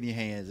you do with your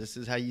hands. This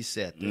is how you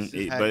set.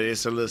 But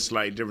it's a little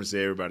slight difference to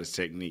everybody's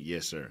technique.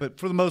 Yes, sir. But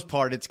for the most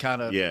part, it's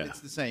kind of it's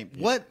the same.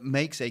 Yeah. What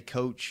makes a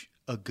coach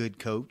a good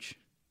coach?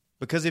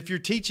 Because if you're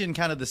teaching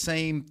kind of the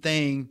same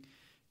thing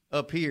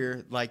up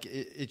here, like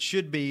it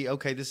should be,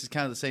 okay, this is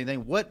kind of the same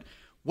thing. What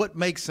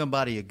makes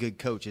somebody a good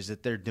coach? Is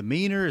it their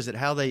demeanor? Is it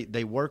how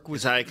they work with?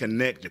 It's how they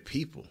connect to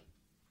people.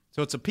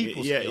 So it's a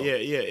people skill. Yeah.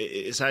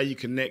 It's how you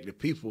connect to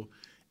people.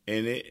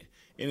 And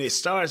it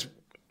starts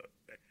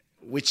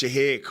with your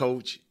head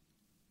coach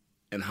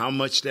and how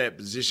much that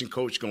position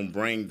coach going to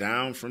bring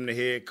down from the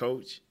head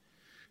coach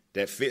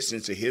that fits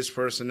into his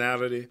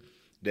personality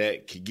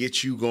that can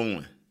get you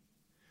going.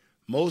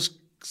 Most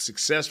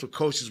successful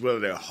coaches, whether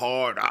they're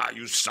hard,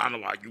 you sound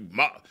like you,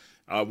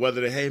 whether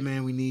they're, hey,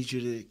 man, we need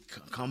you to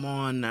come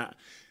on now.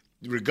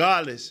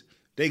 Regardless,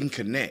 they can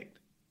connect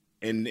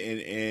and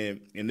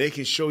they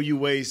can show you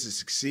ways to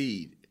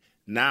succeed.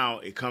 Now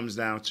it comes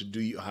down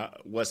to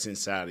what's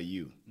inside of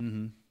you.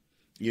 Mm-hmm.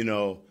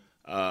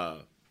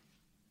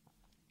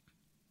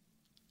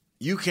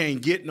 You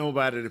can't get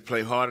nobody to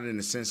play harder than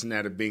the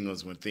Cincinnati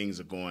Bengals when things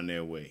are going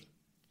their way.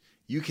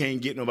 You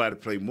can't get nobody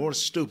to play more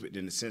stupid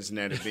than the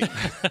Cincinnati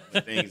Bengals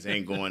when things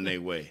ain't going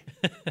their way.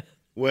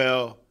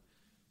 Well,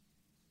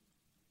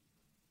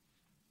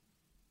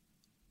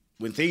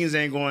 when things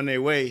ain't going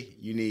their way,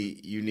 you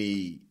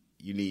need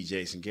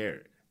Jason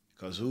Garrett,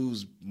 because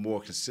who's more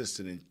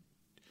consistent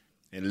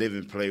and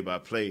living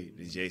play-by-play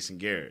than Jason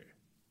Garrett?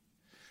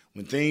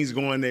 When things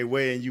going their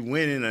way and you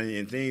winning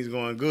and things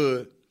going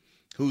good,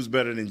 who's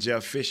better than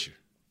Jeff Fisher?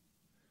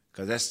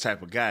 Because that's the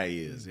type of guy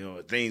he is.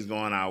 Things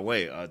going our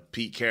way.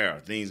 Pete Carroll,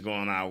 things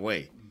going our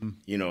way.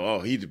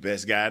 Mm-hmm. He's the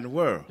best guy in the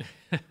world.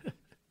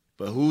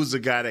 But who's the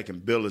guy that can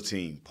build a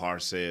team?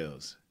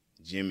 Parcells,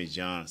 Jimmy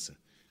Johnson,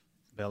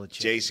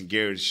 Belichick. Jason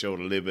Garrett showed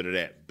a little bit of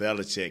that.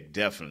 Belichick,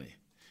 definitely.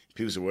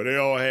 People say, well, they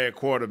all had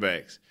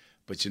quarterbacks.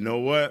 But you know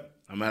what?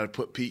 I'm going to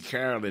put Pete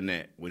Carroll in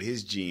that with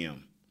his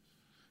GM.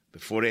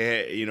 Before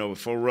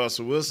before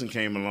Russell Wilson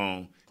came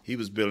along, he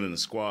was building a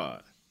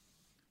squad.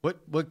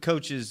 What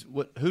coaches?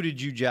 Who did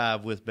you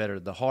jive with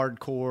better? The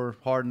hardcore,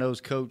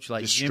 hard-nosed coach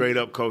like just straight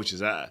up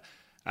coaches. I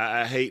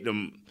hate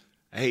them.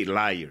 I hate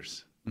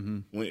liars.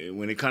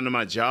 When it come to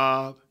my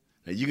job,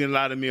 now you can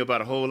lie to me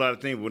about a whole lot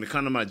of things, but when it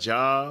come to my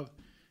job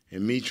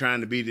and me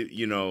trying to be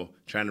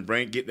trying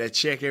to get that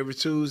check every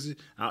Tuesday,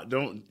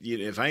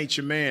 if I ain't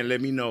your man,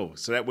 let me know.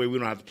 So that way we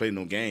don't have to play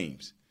no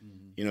games.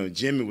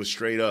 Jimmy was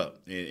straight up,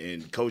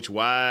 and Coach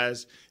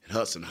Wise and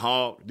Hudson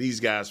Hawk,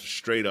 these guys were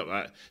straight up.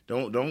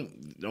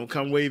 Don't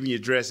come waving your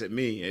dress at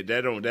me.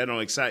 That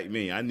don't excite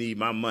me. I need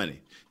my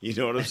money. You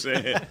know what I'm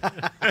saying?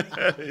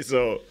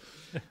 So,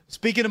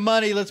 speaking of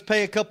money, let's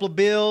pay a couple of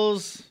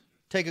bills,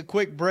 take a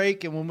quick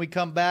break, and when we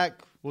come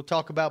back, we'll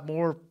talk about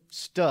more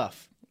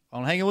stuff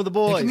on Hanging with the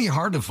Boys. It can be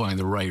hard to find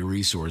the right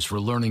resource for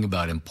learning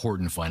about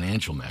important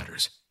financial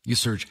matters. You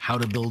search how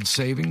to build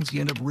savings, you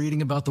end up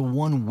reading about the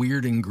one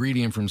weird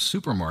ingredient from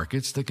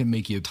supermarkets that can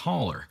make you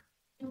taller.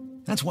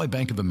 That's why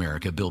Bank of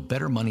America built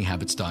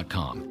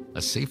BetterMoneyHabits.com,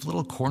 a safe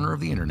little corner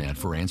of the internet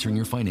for answering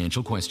your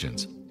financial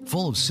questions.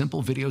 Full of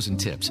simple videos and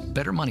tips,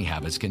 Better Money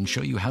Habits can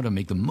show you how to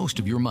make the most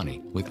of your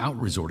money without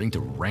resorting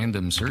to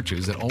random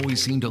searches that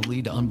always seem to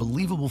lead to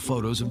unbelievable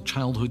photos of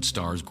childhood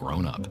stars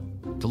grown up.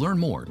 To learn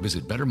more,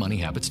 visit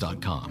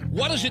BetterMoneyHabits.com.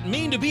 What does it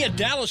mean to be a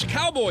Dallas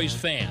Cowboys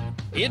fan?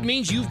 It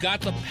means you've got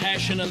the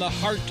passion and the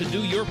heart to do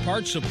your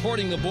part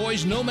supporting the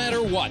boys no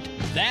matter what.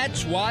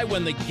 That's why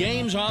when the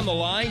game's on the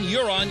line,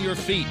 you're on your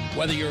feet,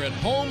 whether you're at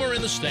home or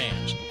in the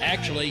stands.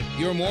 Actually,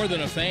 you're more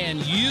than a fan.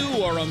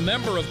 You are a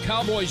member of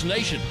Cowboys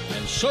Nation,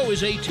 and so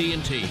is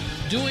AT&T,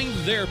 doing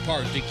their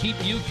part to keep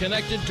you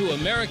connected to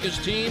America's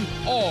team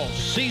all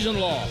season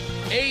long.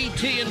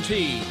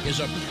 AT&T is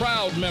a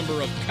proud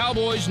member of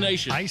Cowboys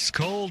Nation. Ice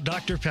Cold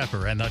Dr.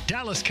 Pepper and the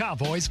Dallas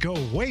Cowboys go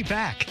way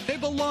back. They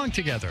belong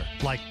together,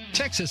 like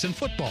Texas and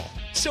football,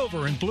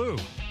 silver and blue,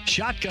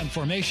 shotgun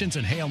formations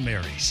and Hail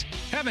Marys.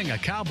 Having a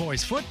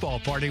Cowboys football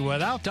party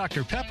without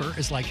Dr. Pepper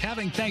is like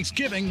having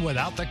Thanksgiving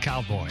without the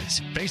Cowboys.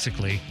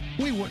 Basically,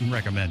 we wouldn't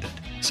recommend it.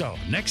 So,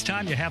 next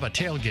time you have a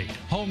tailgate,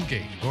 home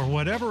gate, or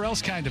whatever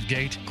else kind of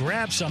gate,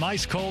 grab some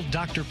ice cold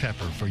Dr.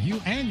 Pepper for you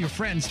and your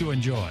friends to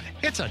enjoy.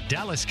 It's a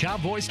Dallas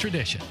Cowboys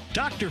tradition.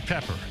 Dr.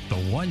 Pepper, the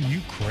one you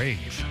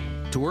crave.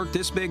 To work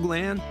this big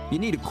land, you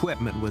need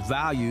equipment with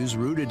values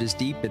rooted as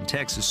deep in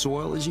Texas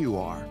soil as you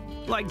are.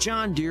 Like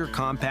John Deere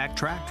compact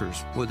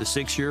tractors with a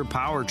 6-year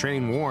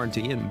powertrain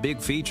warranty and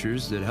big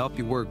features that help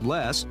you work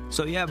less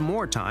so you have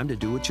more time to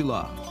do what you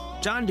love.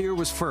 John Deere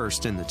was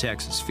first in the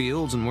Texas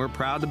fields, and we're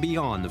proud to be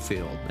on the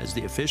field as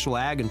the official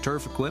ag and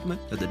turf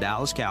equipment of the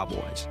Dallas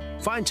Cowboys.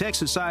 Find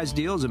Texas-sized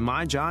deals at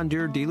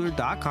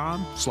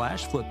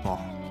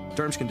myjohndeerdealer.com/football.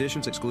 Terms,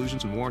 conditions,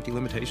 exclusions, and warranty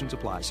limitations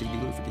apply. See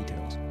dealer for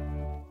details.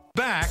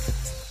 Back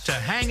to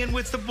Hanging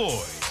with the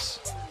Boys.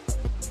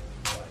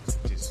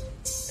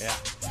 Yeah.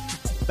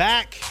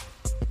 Back,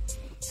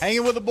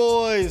 Hanging with the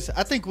Boys.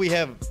 I think we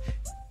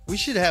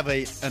should have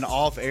an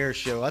off-air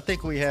show. I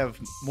think we have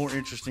more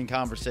interesting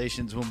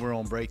conversations when we're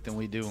on break than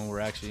we do when we're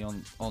actually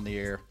on the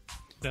air.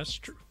 That's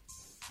true.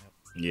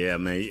 Yeah,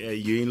 man,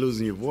 you ain't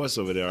losing your voice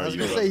over there, are you? I was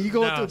going to say, you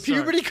going through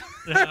puberty?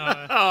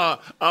 I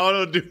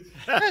don't do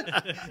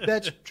that.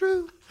 That's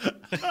true.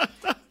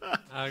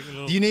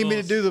 Do you need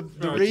me to do the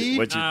read?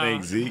 What you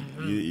think, Zeke?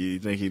 You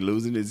think he's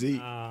losing it,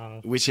 Zeke?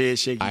 Which head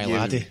shake you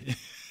giving me?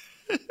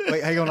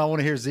 Wait, hang on. I want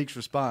to hear Zeke's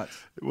response.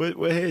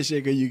 What head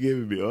shake are you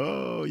giving me?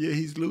 Oh, yeah,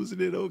 he's losing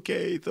it.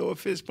 Okay. Throw a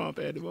fist pump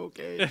at him.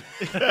 Okay.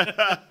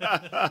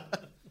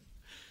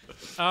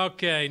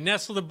 Okay.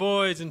 Nestle the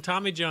Boys and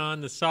Tommy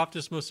John, the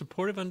softest, most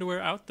supportive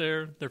underwear out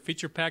there. They're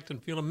feature-packed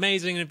and feel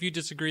amazing. And if you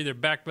disagree, they're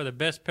backed by the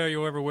best pair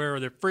you'll ever wear, or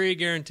they're free,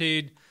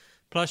 guaranteed.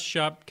 Plus,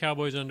 shop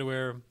Cowboys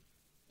underwear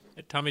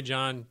at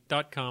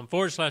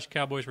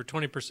TommyJohn.com/Cowboys for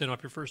 20%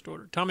 off your first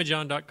order.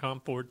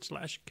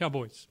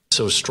 TommyJohn.com/Cowboys.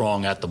 So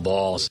strong at the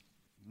balls.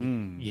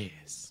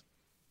 Yes.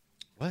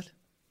 What?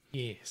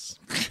 Yes.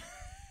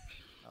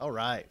 All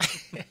right.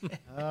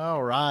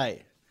 All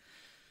right.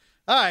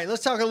 All right,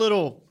 let's talk a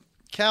little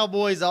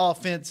Cowboys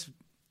offense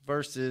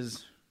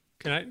versus.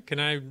 Can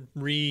I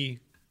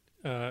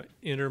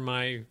enter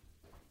my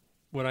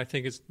what I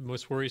think is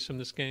most worrisome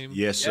this game?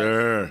 Yes,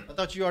 sir. I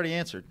thought you already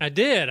answered. I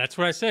did. That's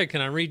what I said.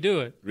 Can I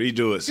redo it?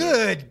 Redo it,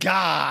 sir. Good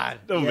God.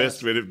 Don't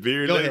mess with it,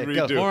 Beard. Let him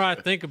redo it. The more I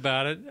think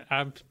about it,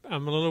 I'm a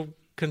little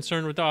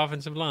concerned with the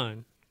offensive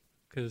line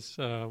because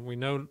we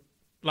know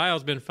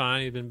Lyle's been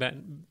fine. He's been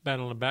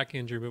battling a back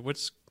injury, but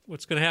what's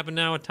going to happen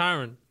now with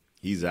Tyron?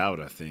 He's out,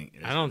 I think.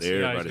 I don't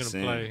see how he's going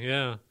to play.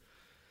 Yeah.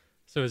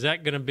 So is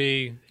that going to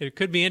be – it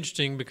could be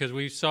interesting because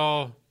we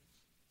saw –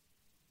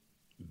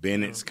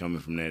 Bennett's coming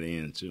from that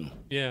end, too.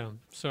 Yeah.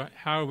 So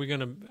how are we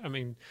going to – I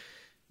mean,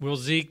 will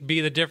Zeke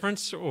be the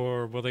difference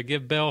or will they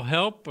give Bell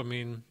help? I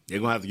mean – they're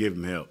going to have to give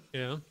him help.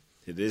 Yeah.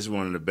 This is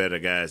one of the better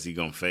guys he's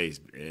going to face.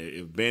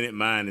 If Bennett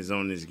mind is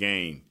on this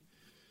game,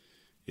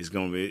 it's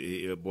going to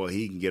be – boy,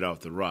 he can get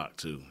off the rock,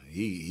 too.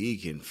 He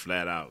can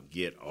flat out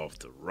get off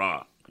the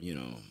rock, you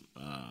know.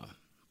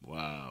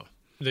 Wow.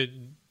 They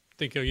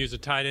think he'll use a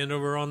tight end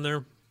over on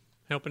there,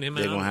 helping him out?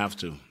 They're going to have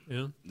to.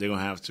 Yeah. They're going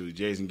to have to.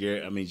 Jason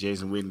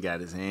Witten got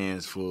his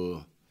hands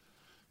full.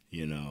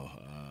 You know,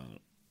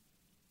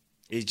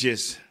 it's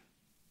just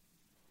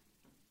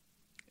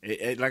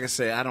like I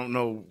said, I don't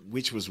know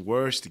which was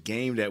worse, the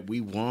game that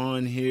we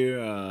won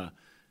here,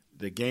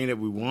 the game that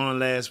we won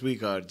last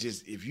week, or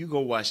just if you go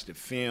watch the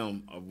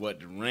film of what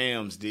the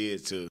Rams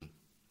did to,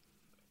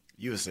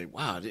 you would say,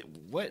 wow,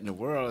 what in the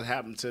world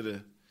happened to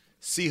the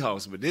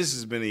Seahawks? But this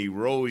has been an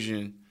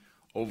erosion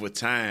over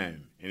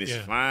time, and it's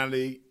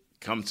finally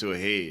come to a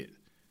head,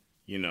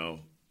 you know.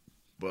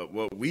 But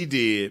what we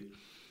did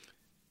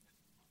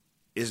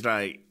is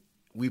like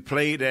we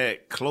played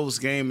that close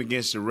game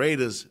against the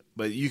Raiders,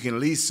 but you can at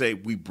least say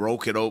we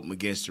broke it open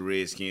against the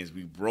Redskins.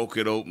 We broke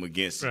it open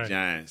against the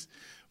Giants.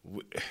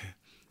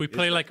 We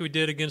play like we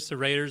did against the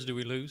Raiders. Do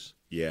we lose?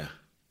 Yeah.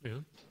 Yeah.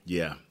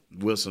 Yeah.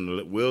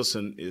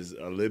 Wilson is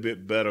a little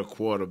bit better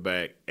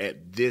quarterback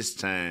at this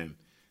time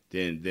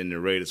than the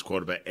Raiders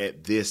quarterback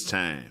at this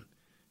time,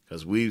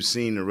 because we've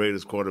seen the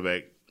Raiders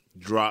quarterback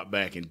drop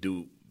back and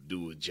do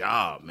a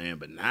job, man.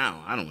 But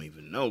now I don't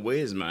even know where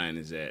his mind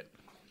is at.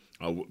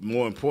 Or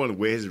more importantly,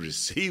 where his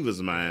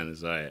receivers' mind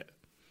is at.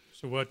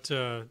 So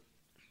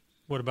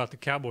what about the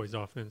Cowboys'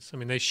 offense? I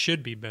mean, they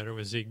should be better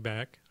with Zeke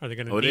back. Are they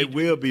going to? They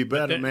will be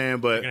better, man.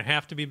 But they're going to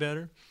have to be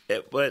better.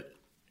 But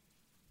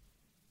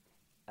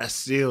I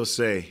still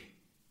say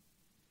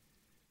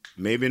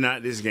maybe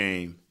not this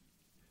game,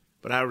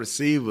 but our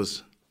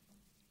receivers,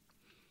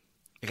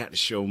 they got to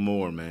show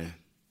more, man.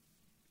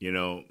 You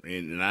know,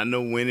 and I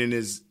know winning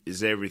is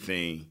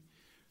everything,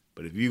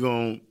 but if you're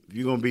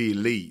gonna be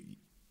elite,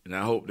 and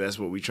I hope that's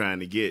what we're trying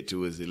to get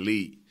to is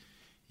elite,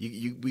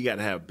 we got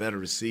to have better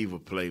receiver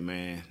play,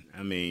 man.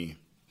 I mean,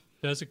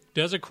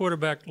 does a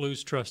quarterback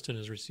lose trust in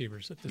his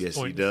receivers at this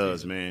point? Yes, he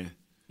does, man.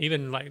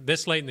 Even like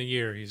this late in the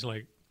year, he's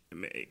like,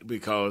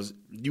 because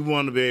you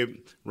want to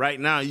be right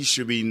now. You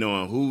should be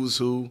knowing who's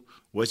who,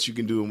 what you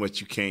can do and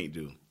what you can't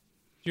do. Did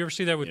you ever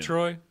see that with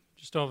Troy?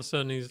 Just all of a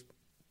sudden he's.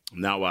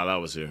 Not while I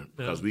was here,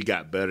 because we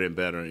got better and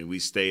better, and we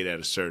stayed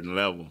at a certain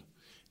level.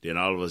 Then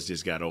all of us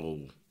just got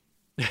old.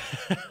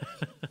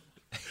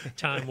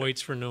 Time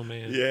waits for no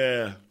man.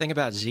 Yeah. The thing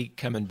about Zeke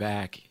coming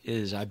back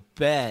is I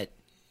bet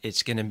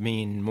it's going to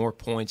mean more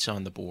points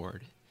on the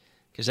board,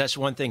 because that's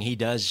one thing he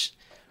does.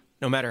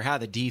 No matter how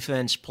the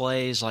defense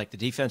plays, like the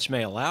defense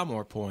may allow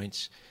more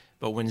points,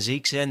 but when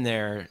Zeke's in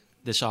there,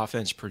 this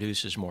offense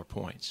produces more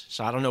points.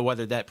 So I don't know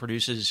whether that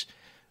produces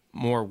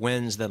more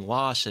wins than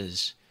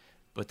losses,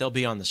 but they'll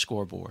be on the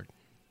scoreboard.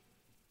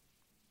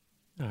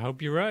 I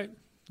hope you're right.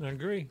 I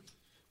agree.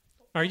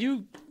 Are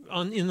you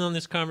on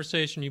this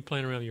conversation? You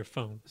playing around with your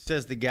phone?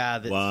 Says the guy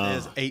that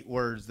says 8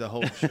 words the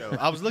whole show.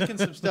 I was looking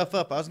some stuff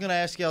up. I was going to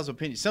ask y'all's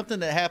opinion.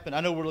 Something that happened.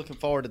 I know we're looking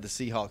forward to the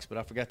Seahawks, but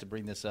I forgot to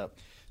bring this up.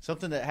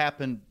 Something that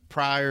happened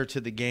prior to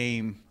the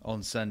game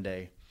on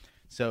Sunday.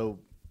 So,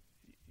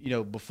 you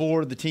know,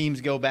 before the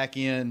teams go back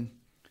in,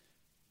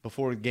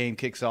 before the game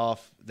kicks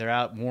off, they're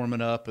out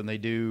warming up, and they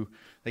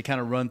kind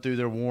of run through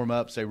their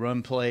warm-ups. They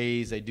run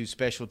plays. They do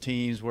special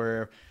teams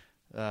where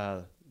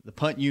the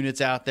punt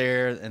unit's out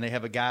there, and they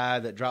have a guy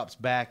that drops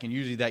back, and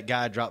usually that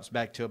guy drops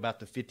back to about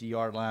the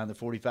 50-yard line, the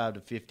 45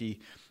 to 50.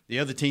 The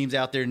other team's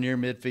out there near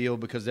midfield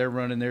because they're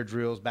running their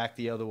drills back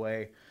the other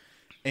way.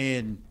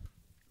 And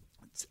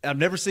I've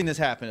never seen this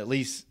happen, at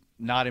least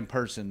not in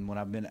person when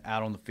I've been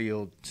out on the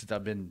field since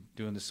I've been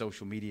doing the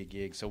social media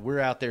gig. So we're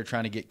out there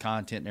trying to get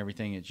content and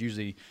everything. It's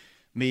usually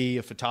me,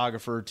 a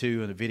photographer or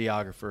two, and a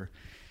videographer.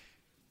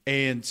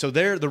 And so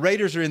the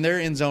Raiders are in their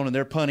end zone, and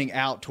they're punting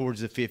out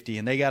towards the 50,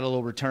 and they got a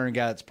little return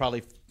guy that's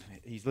probably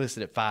 – he's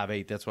listed at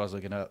 5'8". That's what I was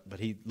looking up, but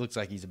he looks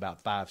like he's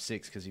about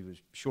 5'6" because he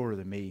was shorter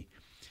than me.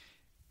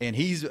 And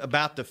he's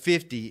about the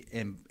 50,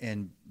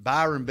 and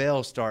Byron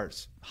Bell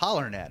starts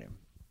hollering at him,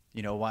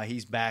 you know, while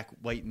he's back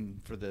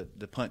waiting for the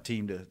punt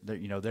team to –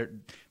 you know, they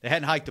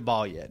hadn't hiked the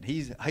ball yet.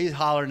 He's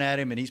hollering at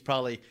him, and he's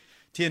probably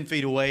 10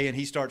 feet away, and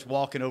he starts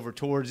walking over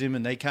towards him,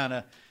 and they kind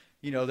of –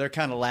 you know, they're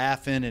kind of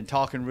laughing and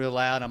talking real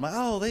loud. I'm like,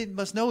 oh, they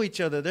must know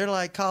each other. They're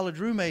like college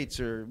roommates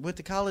or went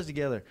to college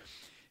together.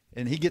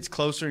 And he gets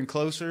closer and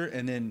closer,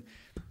 and then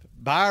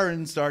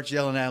Byron starts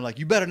yelling at him like,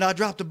 you better not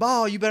drop the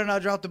ball. You better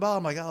not drop the ball.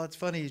 I'm like, oh, it's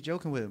funny. He's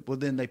joking with him. Well,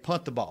 then they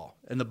punt the ball,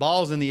 and the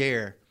ball's in the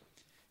air.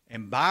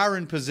 And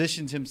Byron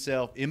positions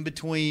himself in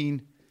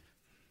between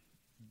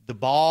the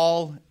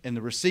ball and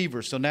the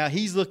receiver. So now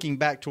he's looking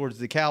back towards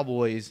the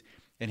Cowboys,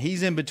 and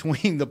he's in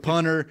between the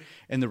punter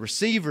and the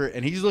receiver,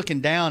 and he's looking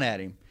down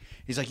at him.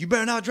 He's like, you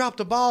better not drop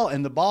the ball.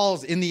 And the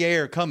ball's in the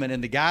air coming,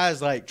 and the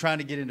guy's like trying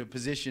to get into a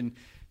position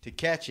to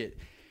catch it.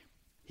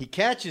 He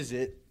catches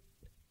it,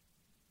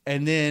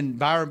 and then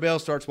Byron Bell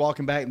starts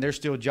walking back, and they're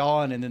still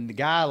jawing. And then the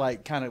guy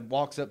like kind of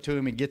walks up to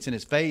him and gets in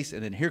his face,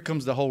 and then here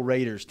comes the whole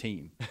Raiders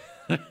team.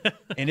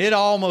 And it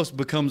almost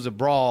becomes a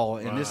brawl.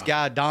 And this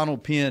guy,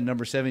 Donald Penn,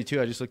 number 72,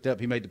 I just looked up,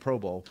 he made the Pro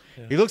Bowl.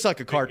 Yeah. He looks like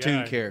a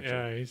cartoon character.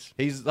 Yeah,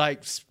 he's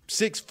like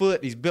 6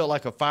 foot. He's built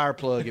like a fire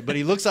plug, but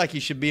he looks like he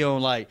should be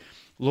on like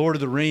Lord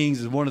of the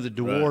Rings as one of the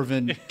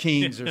Dwarven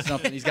kings or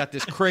something. He's got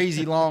this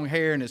crazy long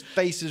hair, and his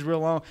face is real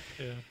long.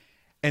 Yeah.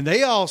 And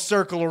they all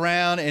circle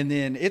around, and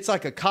then it's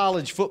like a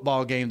college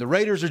football game. The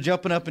Raiders are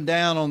jumping up and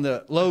down on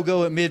the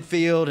logo at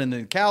midfield, and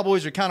the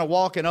Cowboys are kind of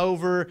walking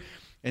over.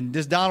 And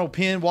this Donald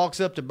Penn walks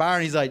up to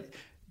Byron. He's like,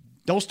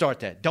 don't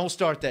start that. Don't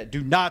start that.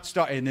 Do not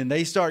start. And then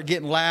they start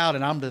getting loud,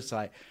 and I'm just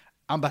like,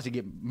 I'm about to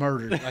get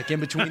murdered. Like in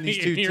between these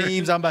two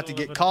teams, I'm about to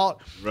get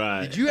caught.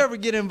 Right. Did you ever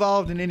get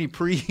involved in any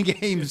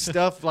pregame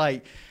stuff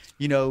like,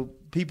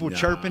 people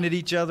chirping at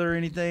each other or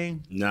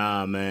anything?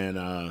 Nah,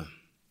 man.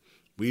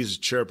 We used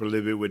to chirp a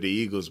little bit with the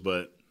Eagles,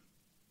 but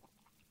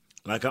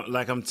like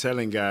I'm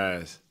telling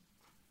guys,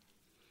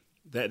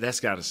 that's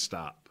got to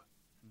stop.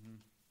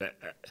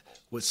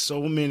 With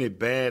so many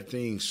bad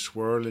things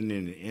swirling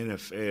in the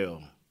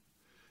NFL,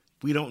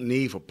 we don't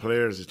need for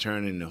players to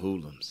turn into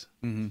hoodlums.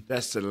 Mm-hmm.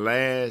 That's the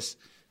last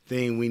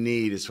thing we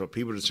need is for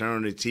people to turn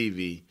on the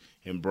TV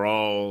and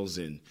brawls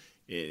and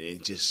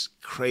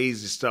just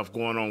crazy stuff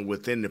going on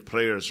within the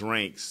players'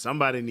 ranks.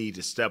 Somebody need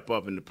to step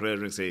up in the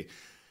players' ranks and say,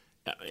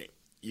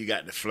 you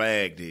got the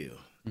flag deal.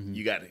 Mm-hmm.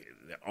 You got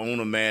the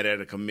owner mad at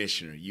the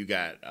commissioner. You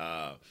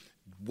got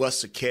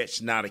what's a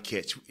catch, not a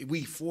catch.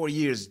 We 4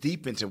 years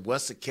deep into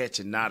what's a catch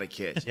and not a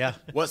catch. Yeah.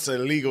 What's a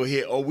legal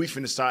hit? Oh, we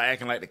finna start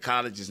acting like the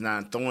college is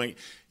not throwing.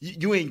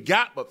 You ain't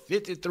got but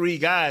 53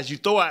 guys. You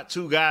throw out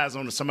 2 guys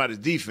on somebody's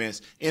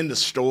defense in the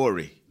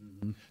story.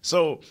 Mm-hmm.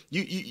 So,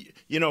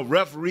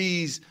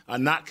 referees are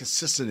not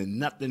consistent in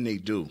nothing they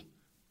do.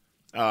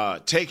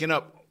 Taking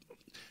up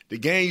 – the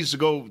game used to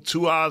go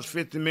 2 hours,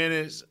 50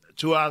 minutes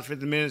to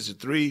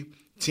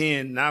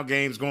 3:10. Now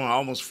game's going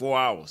almost 4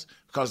 hours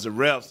because the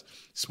refs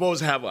supposed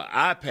to have an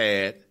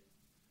iPad,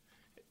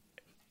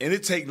 and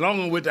it take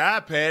longer with the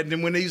iPad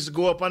than when they used to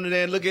go up under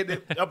there and look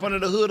at up under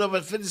the hood of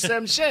a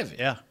 57 Chevy.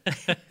 Yeah.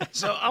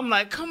 So I'm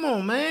like, come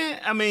on, man.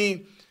 I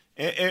mean,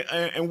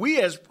 and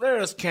we as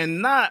players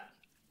cannot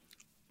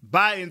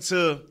buy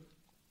into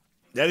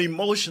that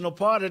emotional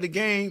part of the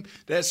game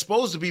that's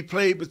supposed to be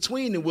played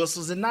between the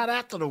whistles and not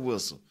after the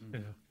whistle. Yeah.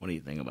 What do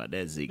you think about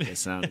that, Zeke? That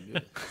sounded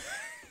good.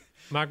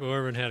 Michael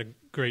Irvin had a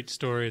great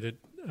story that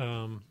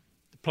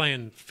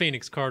playing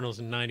Phoenix Cardinals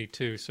in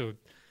 '92. So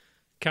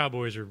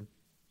Cowboys are,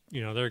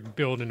 they're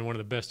building into one of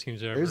the best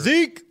teams ever. There's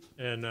Zeke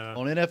and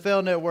on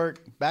NFL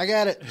Network. Back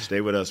at it.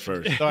 Stay with us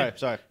first.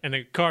 Sorry. And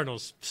the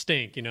Cardinals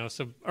stink,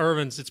 So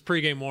Irvin's, it's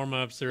pregame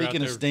warm-ups.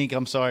 Speaking of stink,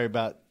 I'm sorry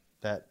about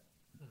that.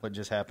 What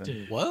just happened?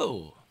 Dude.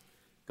 Whoa.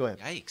 Go ahead.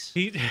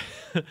 Yikes.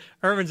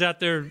 Irvin's out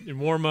there in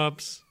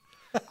warm-ups.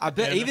 I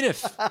bet even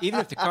if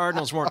the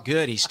Cardinals weren't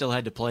good, he still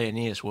had to play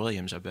Aeneas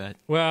Williams, I bet.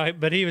 Well,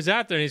 but he was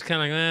out there, and he's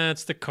kind of like,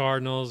 it's the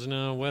Cardinals,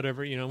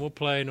 whatever, we'll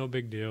play, no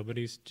big deal. But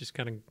he's just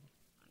kind of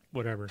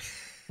whatever.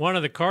 One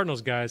of the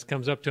Cardinals guys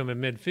comes up to him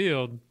in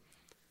midfield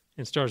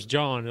and starts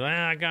jawing.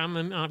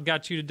 I've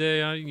got you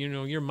today.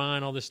 You're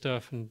mine, all this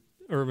stuff. And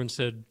Irvin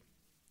said,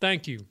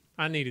 thank you.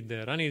 I needed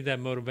that. I needed that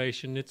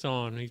motivation. It's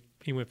on.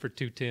 He went for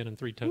 210 and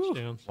 3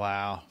 touchdowns. Ooh,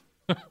 wow.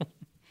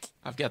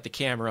 I've got the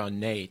camera on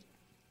Nate.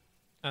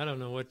 I don't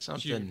know what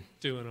you're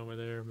doing over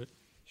there, but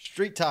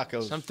street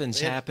tacos. Something's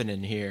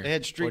happening here. They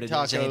had street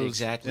tacos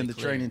exactly in the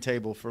training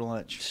table for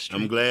lunch.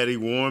 I'm glad he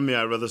warned me.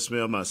 I'd rather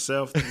smell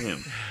myself than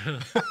him.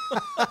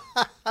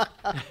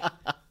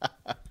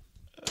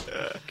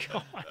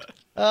 God.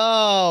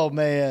 Oh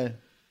man.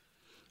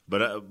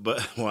 But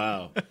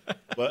wow.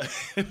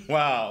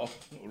 Wow.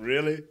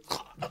 Really?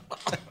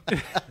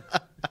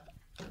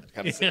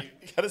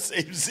 Gotta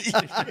save Zeke.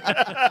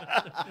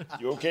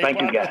 You okay?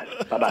 Thank you, guys.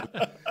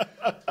 Bye-bye.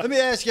 Let me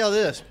ask y'all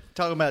this.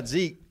 Talking about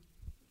Zeke.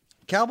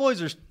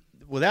 Cowboys are,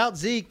 without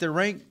Zeke, they're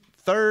ranked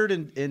third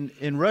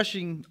in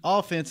rushing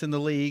offense in the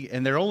league,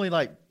 and they're only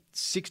like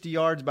 60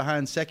 yards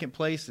behind second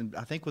place and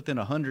I think within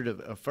 100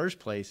 of first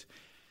place.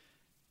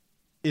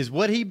 Is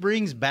what he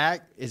brings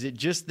back, is it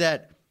just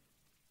that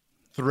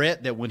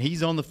threat that when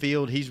he's on the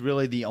field, he's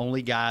really the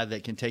only guy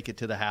that can take it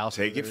to the house?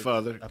 Take it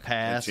further. A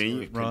pass,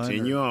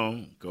 Continue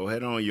on. Go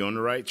ahead on. You're on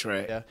the right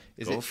track. Yeah.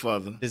 Go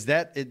further.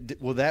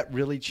 Will that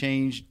really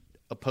change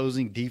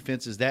opposing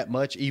defenses that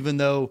much, even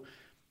though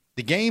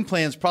the game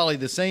plan is probably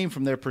the same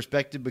from their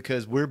perspective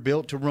because we're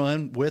built to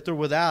run with or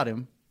without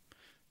him?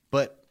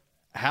 But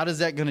how is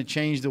that going to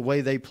change the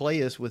way they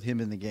play us with him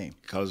in the game?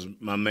 Because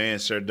my man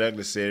Sir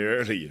Douglas said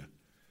earlier,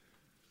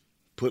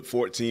 put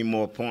 14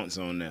 more points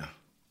on there.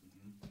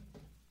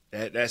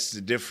 That's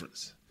the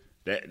difference.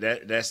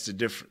 That's the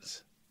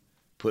difference.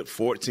 Put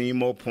 14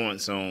 more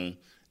points on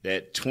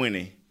that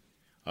 20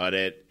 or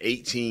that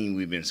 18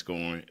 we've been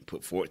scoring.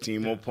 Put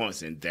 14 more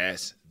points, and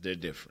that's the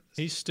difference.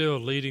 He's still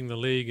leading the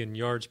league in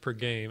yards per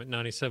game at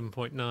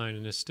 97.9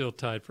 and is still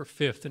tied for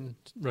 5th in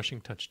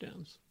rushing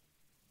touchdowns.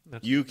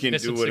 You can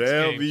do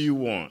whatever you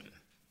want.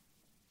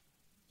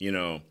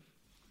 The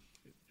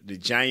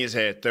Giants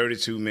had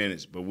 32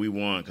 minutes, but we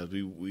won because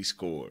we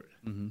scored.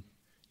 Mm-hmm.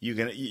 You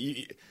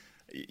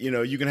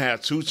can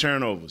have 2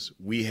 turnovers.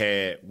 We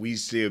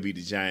still beat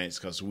the Giants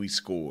because we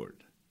scored.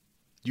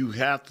 You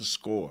have to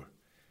score.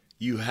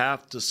 You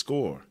have to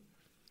score.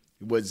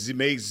 What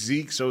makes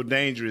Zeke so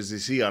dangerous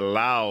is he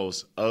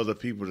allows other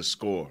people to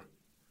score.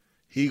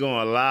 He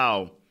gonna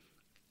allow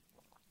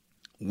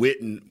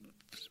Witten,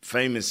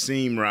 famous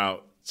seam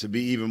route, to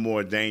be even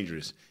more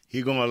dangerous.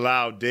 He gonna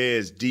allow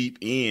Dez deep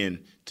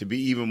in to be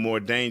even more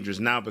dangerous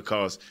now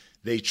because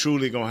they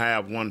truly going to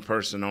have one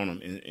person on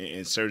them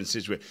in certain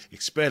situations,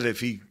 especially if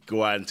he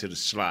go out into the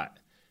slot,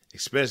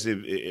 especially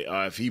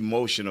if he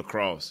motion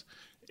across.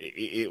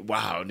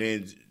 Wow,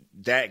 then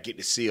Dak get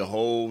to see a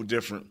whole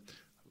different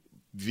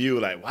view.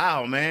 Like,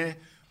 wow, man,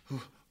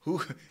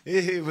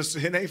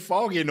 it ain't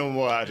foggy no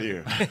more out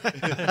here.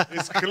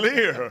 It's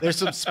clear. There's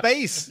some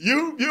space.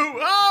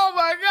 Oh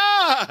my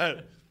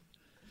God!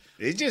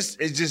 It's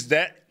just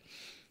that,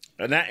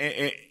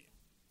 and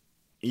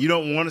you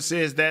don't want to say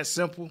it's that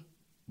simple,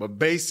 but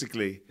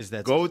basically,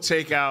 go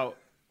take out.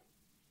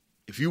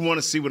 If you want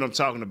to see what I'm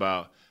talking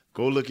about,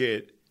 go look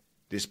at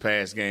this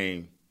past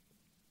game,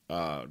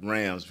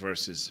 Rams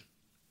versus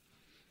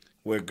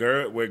where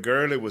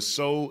Gurley was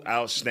so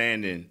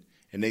outstanding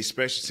and they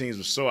special teams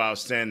was so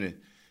outstanding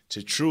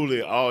to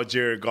truly all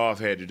Jared Goff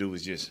had to do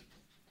was just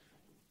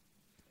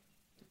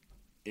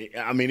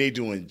I mean, they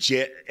doing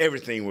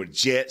everything with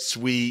jet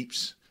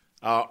sweeps,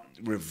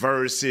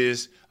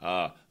 reverses,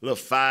 little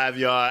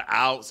 5-yard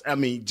outs. I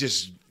mean,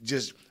 just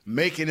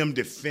making them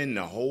defend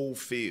the whole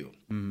field.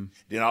 Mm-hmm.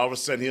 Then all of a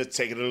sudden he'll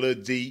take it a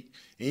little deep.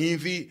 And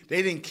they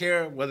didn't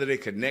care whether they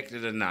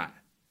connected or not.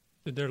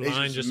 Did their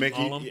line just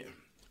maul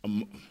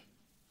them?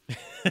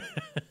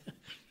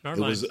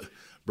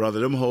 Brother,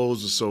 them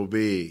holes are so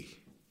big.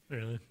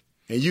 Really?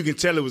 And you can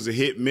tell it was a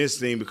hit-miss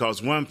thing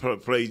because one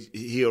play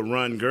he'll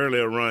run, Gurley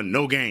will run,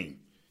 no gain.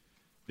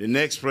 The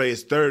next play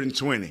is 3rd and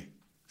 20,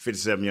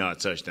 57-yard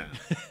touchdown.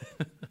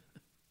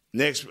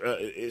 Next,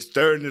 it's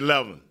 3rd and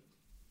 11,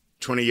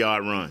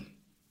 20-yard run.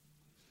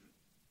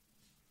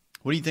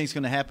 What do you think is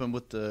going to happen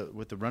with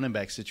the running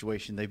back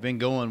situation? They've been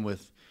going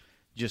with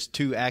just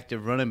 2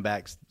 active running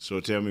backs.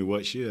 So tell me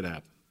what should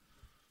happen.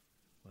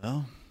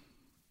 Well,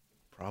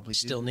 probably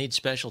still need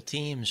special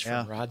teams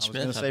from Rod Smith.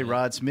 I was going to say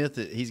Rod Smith.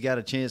 He's got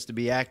a chance to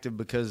be active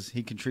because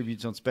he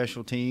contributes on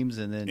special teams,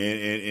 and then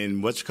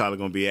and what's going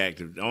to be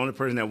active? The only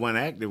person that wasn't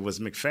active was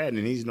McFadden,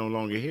 and he's no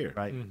longer here.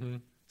 Right. Mm-hmm.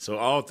 So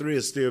all 3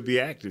 will still be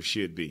active.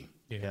 Should be.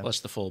 Yeah. Plus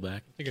the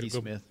fullback. I think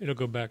it'll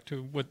go back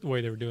to the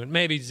way they were doing.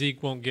 Maybe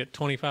Zeke won't get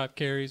 25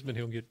 carries, but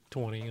he'll get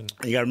 20. And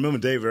you got to remember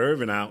David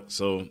Irvin out,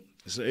 so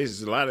it's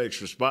a lot of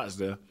extra spots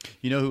there.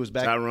 You know who was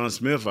back? Tyron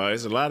Smith out.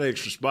 It's a lot of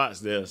extra spots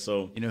there.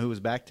 So you know who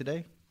was back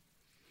today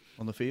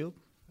on the field?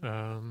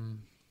 No,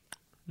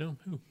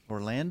 who?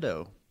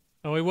 Orlando.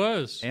 Oh, he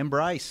was. And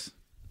Bryce.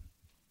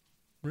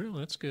 Really?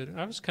 That's good.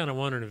 I was kind of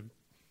wondering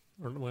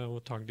we'll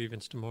talk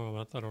defense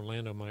tomorrow. I thought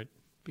Orlando might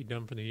be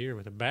done for the year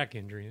with a back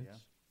injury. Yeah.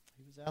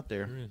 He was out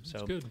there.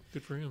 That's good.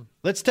 Good for him.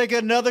 Let's take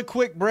another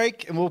quick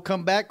break, and we'll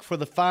come back for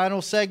the final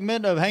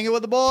segment of Hanging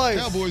with the Boys.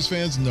 Cowboys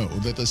fans know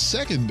that the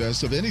second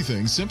best of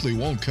anything simply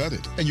won't cut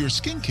it, and your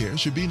skincare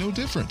should be no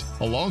different.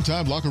 A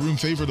longtime locker room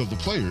favorite of the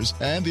players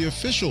and the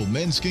official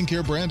men's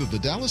skincare brand of the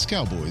Dallas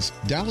Cowboys,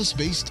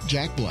 Dallas-based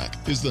Jack Black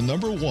is the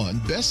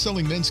 #1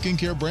 best-selling men's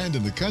skincare brand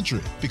in the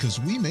country because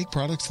we make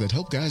products that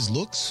help guys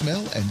look,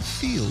 smell, and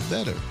feel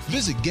better.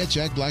 Visit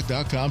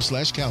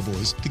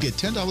getjackblack.com/cowboys to get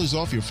 $10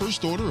 off your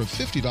first order of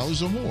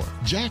 $50 or more.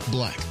 Jack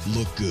Black.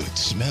 Look good,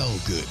 smell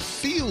good,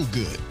 feel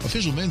good.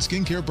 Official men's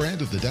skincare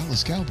brand of the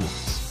Dallas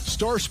Cowboys.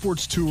 Star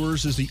Sports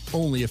Tours is the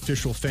only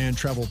official fan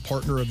travel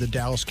partner of the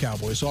Dallas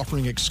Cowboys,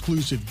 offering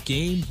exclusive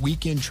game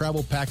weekend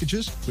travel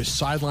packages with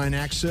sideline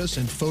access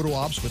and photo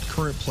ops with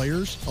current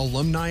players,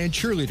 alumni, and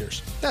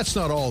cheerleaders. That's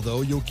not all,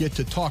 though. You'll get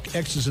to talk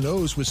X's and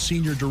O's with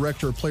Senior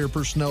Director of Player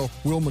Personnel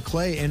Will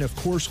McClay, and of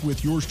course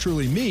with yours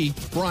truly, me,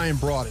 Brian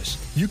Broaddus.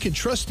 You can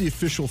trust the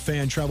official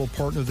fan travel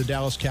partner of the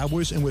Dallas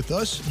Cowboys, and with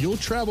us, you'll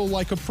travel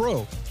like a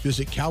pro.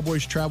 Visit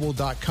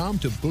cowboystravel.com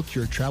to book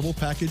your travel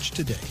package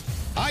today.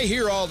 I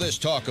hear all this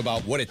talk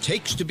about what it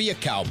takes to be a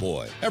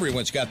cowboy.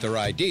 Everyone's got their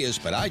ideas,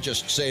 but I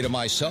just say to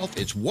myself,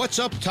 it's what's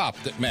up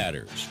top that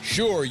matters.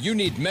 Sure, you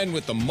need men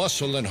with the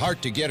muscle and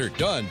heart to get her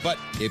done, but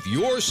if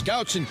your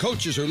scouts and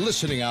coaches are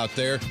listening out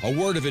there, a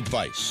word of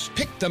advice.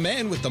 Pick the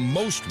man with the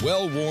most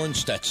well-worn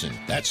Stetson.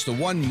 That's the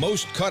one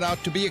most cut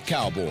out to be a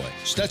cowboy.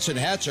 Stetson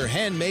hats are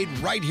handmade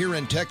right here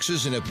in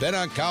Texas and have been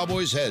on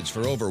cowboys' heads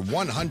for over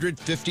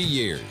 150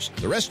 years.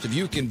 The rest of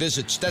you can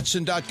visit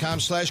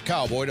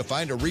Stetson.com/cowboy to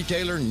find a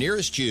retailer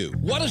nearest you.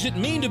 What does it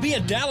mean to be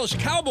a Dallas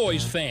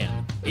Cowboys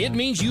fan? It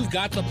means you've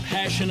got the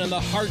passion and the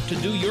heart to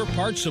do your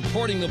part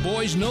supporting the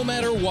boys no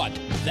matter what.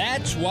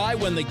 That's why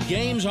when the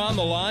game's on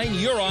the line,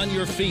 you're on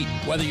your feet,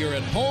 whether you're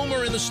at home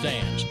or in the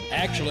stands.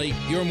 Actually,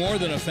 you're more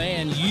than a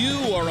fan.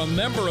 You are a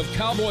member of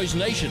Cowboys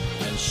Nation,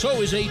 and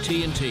so is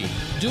AT&T,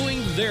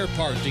 doing their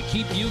part to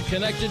keep you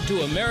connected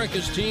to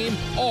America's team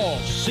all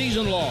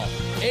season long.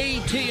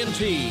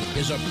 AT&T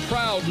is a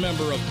proud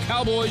member of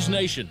Cowboys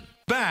Nation.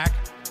 Back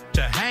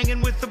to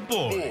Hanging with the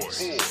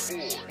Boys.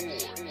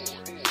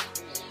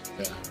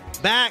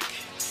 Back.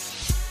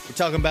 We're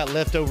talking about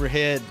leftover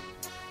head.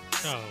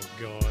 Oh,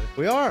 God.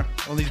 We are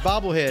on these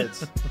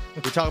bobbleheads.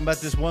 We're talking about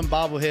this one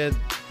bobblehead.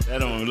 That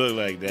don't look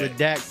like that. With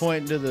Dak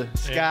pointing to the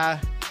sky.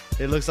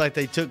 It looks like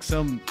they took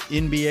some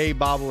NBA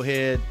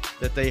bobblehead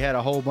that they had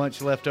a whole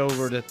bunch left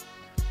over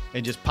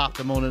and just popped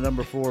them on a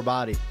number 4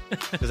 body.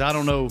 Because I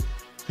don't know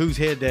whose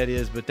head that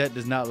is, but that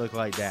does not look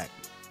like Dak.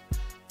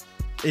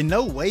 In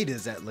no way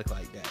does that look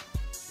like Dak.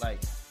 Like,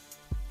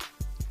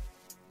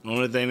 The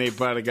only thing they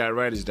probably got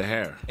right is the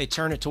hair. Hey,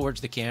 turn it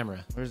towards the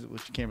camera. Where's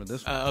which camera?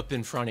 This one? Up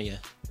in front of you.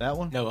 That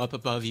one? No, up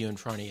above you in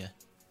front of you.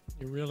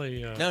 You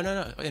really...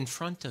 No, in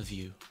front of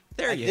you.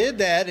 There I you did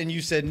that, and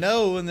you said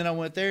no, and then I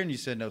went there, and you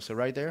said no. So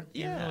right there?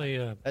 Yeah.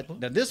 Really,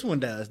 Now this one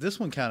does. This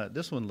one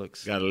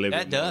looks... Got a little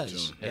That bit more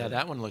does. to 'em. Yeah,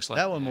 that one looks like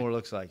That one more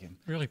looks like him.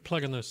 really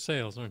plugging those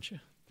sales, aren't you?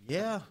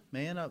 Yeah,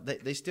 man.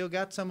 They still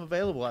got some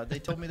available. They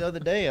told me the other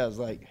day, I was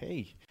like,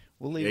 hey,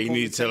 we'll leave Yeah, them you on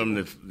need the to tell them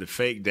table. the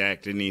fake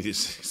Dak they need to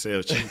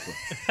sell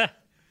cheaper.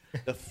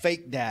 The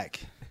fake Dak.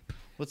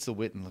 What's the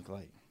Witten look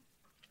like?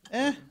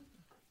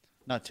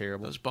 Not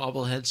terrible. Those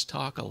bobbleheads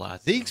talk a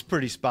lot. Zeke's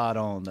pretty spot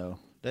on, though.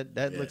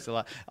 That looks a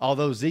lot.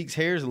 Although Zeke's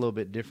hair is a little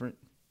bit different.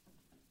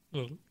 A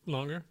little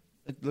longer?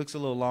 It looks a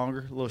little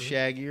longer, a little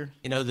shaggier.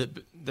 You know,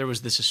 there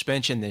was the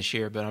suspension this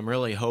year, but I'm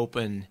really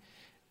hoping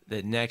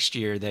that next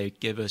year they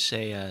give us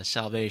a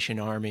Salvation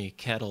Army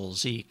kettle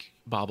Zeke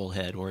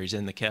bobblehead where he's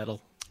in the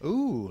kettle.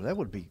 Ooh, that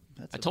would be.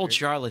 I told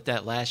Charlotte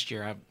that last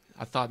year.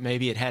 I thought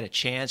maybe it had a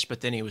chance, but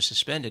then he was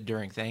suspended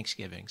during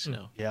Thanksgiving.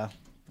 So yeah,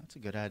 that's a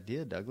good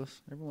idea,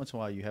 Douglas. Every once in a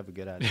while, you have a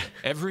good idea.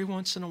 Every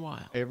once in a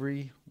while.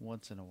 Every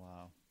once in a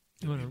while.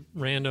 You want a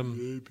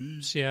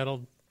random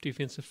Seattle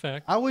defensive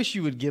fact? I wish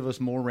you would give us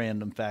more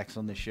random facts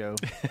on this show.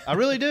 I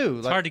really do.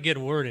 It's hard to get a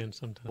word in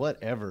sometimes.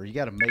 Whatever. You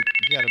got to make.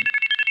 You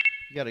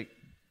got to.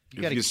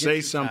 If you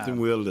say something,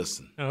 we'll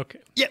listen. Okay.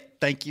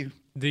 Yep. Thank you.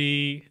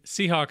 The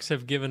Seahawks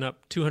have given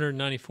up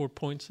 294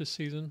 points this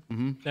season.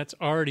 Mm-hmm. That's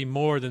already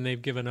more than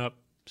they've given up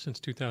since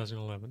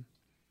 2011.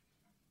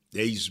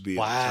 They used to be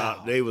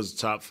top. They was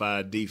top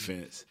 5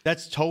 defense.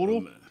 That's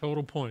total?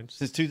 Total points.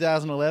 Since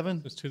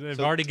 2011? They've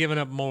already given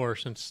up more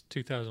since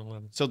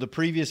 2011. So the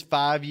previous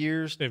 5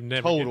 years, They've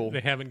never total. They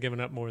haven't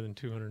given up more than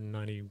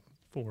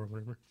 294 or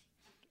whatever.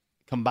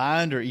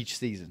 Combined or each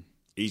season?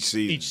 Each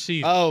season. Each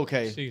season. Oh,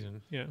 okay. Each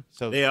season, yeah.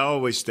 So they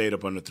always stayed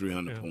up under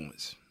 300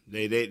 points.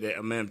 They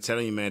I mean, I'm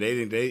telling you, man,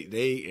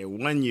 they in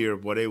 1 year,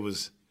 boy, they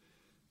was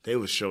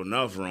showing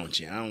off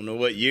raunchy. I don't know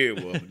what year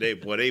it was,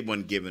 but they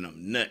wasn't giving up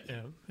nothing.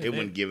 Yeah. They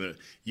wasn't giving up.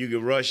 You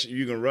can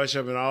rush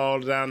up and all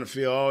down the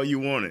field all you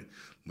wanted.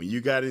 When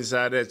you got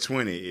inside that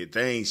 20,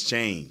 things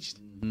changed.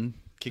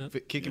 Mm-hmm.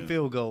 Kicking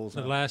field goals.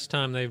 The last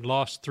time they've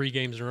lost 3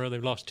 games in a row,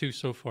 they've lost 2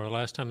 so far. The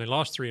last time they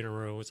lost 3 in a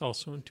row was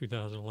also in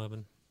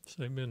 2011. So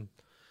they've been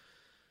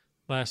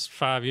last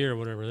 5 years or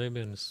whatever. They've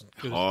been as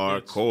good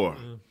hardcore.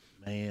 As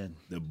Man,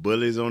 the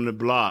bullies on the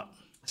block.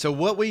 So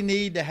what we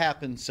need to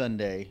happen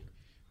Sunday,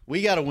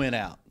 we got to win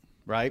out,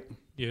 right?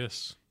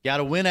 Yes. Got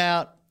to win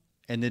out,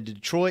 and then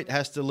Detroit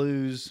has to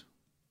lose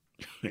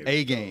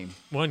a game.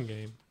 One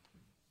game.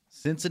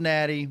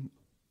 Cincinnati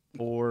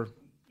or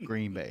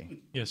Green Bay.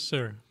 Yes,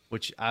 sir.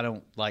 Which I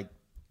don't like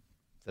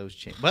those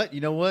chances. But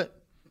you know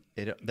what?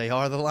 They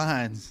are the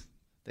Lions.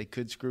 They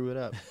could screw it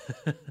up.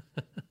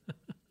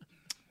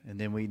 And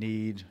then we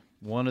need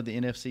one of the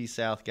NFC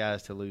South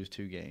guys to lose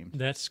 2 games.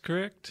 That's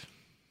correct.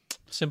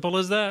 Simple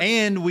as that.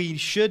 And we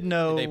should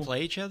know. Do they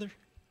play each other?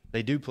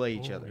 They do play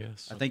each other.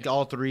 Yes. I think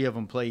all 3 of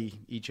them play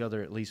each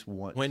other at least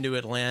once. When do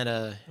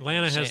Atlanta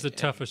has the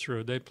toughest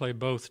road. They play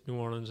both New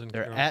Orleans and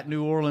They're Carolina. at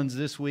New Orleans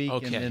this week,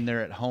 Okay. and then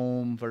they're at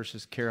home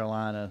versus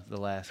Carolina the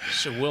last week.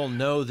 So we'll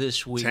know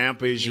this week.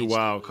 Tampa is your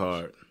wild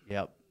card.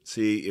 Yep.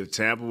 See, if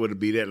Tampa would have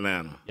beat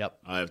Atlanta. Yep.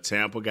 If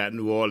Tampa got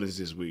New Orleans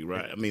this week,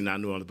 right? I mean,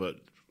 not New Orleans, but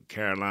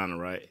Carolina,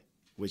 right?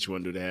 Which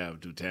one do they have?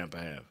 Do Tampa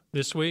have?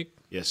 This week?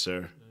 Yes,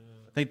 sir.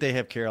 I think they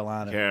have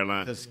Carolina.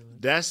 Carolina.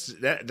 That's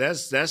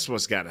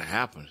what's got to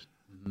happen.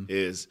 Mm-hmm.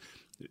 Is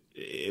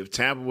if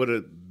Tampa would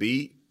have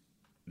beat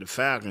the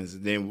Falcons,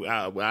 then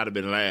I'd have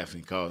been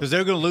laughing because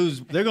they're going to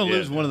lose. They're going to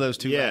lose one of those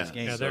 2 last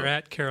games. Yeah, they're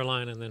at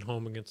Carolina and then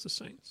home against the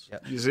Saints.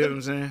 Yep. You see what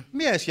I'm saying? Let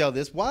me ask y'all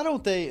this: why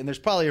don't they? And there's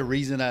probably a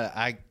reason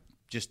I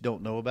just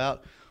don't know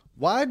about.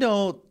 Why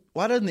doesn't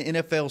the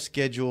NFL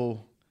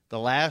schedule the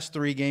last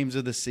 3 games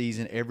of the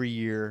season every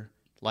year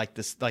like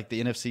the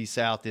NFC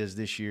South is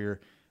this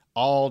year,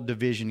 all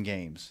division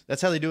games?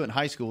 That's how they do it in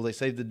high school. They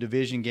save the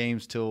division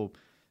games till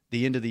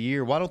the end of the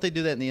year. Why don't they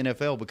do that in the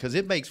NFL? Because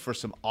it makes for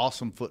some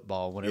awesome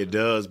football. Whenever it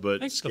does,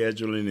 but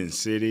scheduling in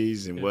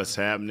cities and what's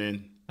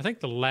happening. I think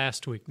the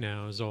last week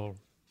now is all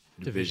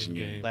division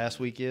game. games. Last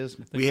week is?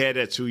 We had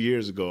that 2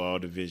 years ago, all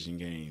division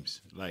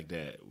games like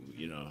that,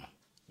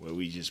 where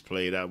we just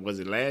played out. Was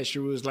it last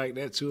year it was like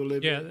that too a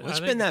little bit? Yeah, Well, it's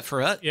been that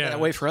for us, that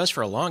way for us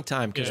for a long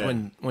time because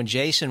when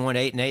Jason went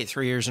 8-8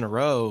 3 years in a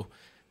row,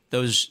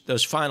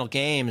 those final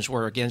games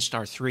were against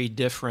our 3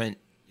 different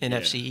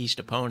NFC East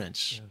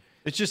opponents. Yeah.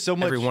 It's just so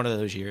much every one of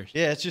those years.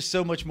 Yeah, it's just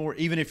so much more.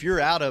 Even if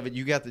you're out of it,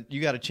 you got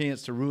a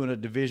chance to ruin a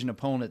division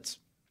opponent's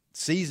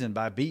season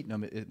by beating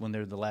them when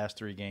they're the last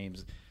 3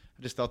 games.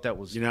 I just thought that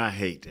was. I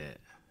hate that.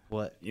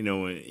 What? When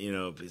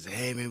if it's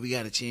hey man, we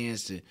got a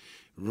chance to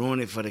ruin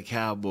it for the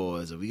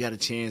Cowboys, or we got a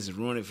chance to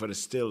ruin it for the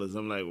Steelers.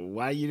 I'm like, well,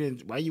 why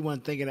you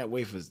weren't thinking that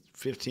way for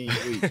 15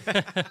 weeks?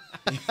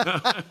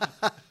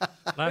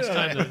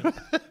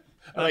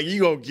 Like,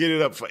 you gonna get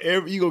it up for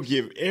you gonna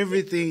give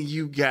everything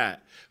you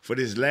got for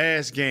this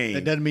last game.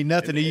 That doesn't mean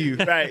nothing to you.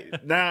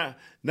 Right. Now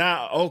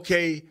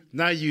okay,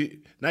 now you're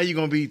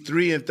gonna be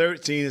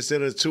 3-13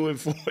 instead of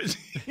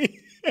 2-14.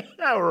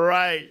 All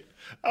right.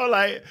 I'm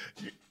like,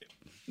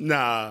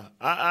 nah,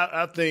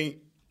 I think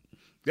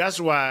that's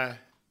why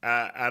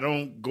I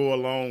don't go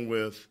along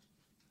with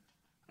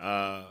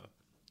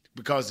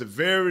because the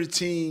very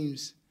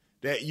teams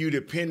that you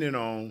depending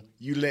on,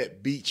 you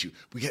let beat you.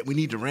 We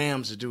need the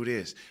Rams to do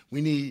this.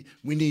 We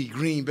need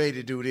Green Bay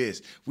to do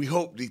this. We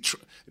hope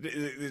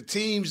the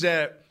teams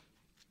that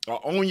are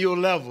on your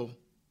level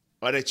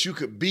or that you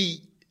could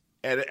beat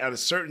at a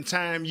certain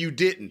time, you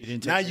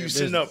didn't. Now you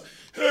sitting up,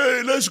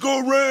 hey, let's go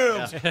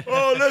Rams. Yeah.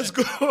 Oh, let's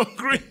go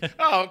Green.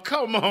 Oh,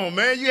 come on,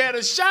 man. You had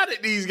a shot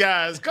at these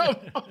guys. Come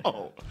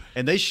on.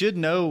 And they should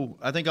know.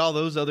 I think all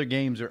those other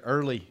games are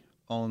early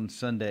on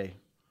Sunday.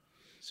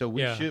 So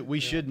we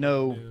should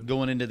know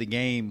going into the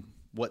game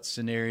what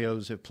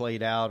scenarios have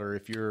played out, or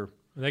if you're.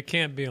 They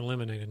can't be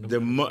eliminated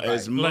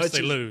unless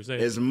they lose.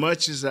 As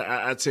much as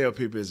I tell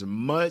people, as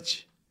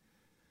much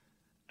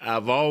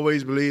I've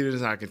always believed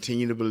this, I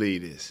continue to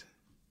believe this.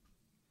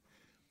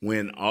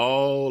 Win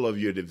all of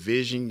your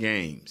division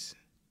games,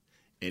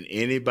 and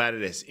anybody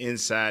that's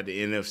inside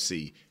the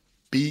NFC,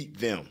 beat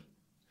them.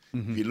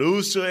 Mm-hmm. If you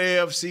lose to an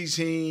AFC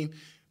team,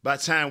 by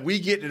the time we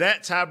get to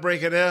that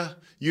tiebreaker there,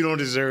 you don't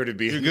deserve to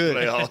be in the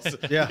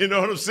playoffs. Yeah. You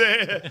know what I'm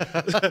saying?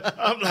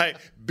 I'm like,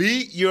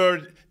 beat your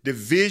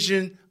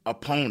division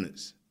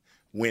opponents.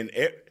 Win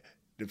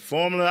the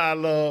formula I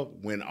love,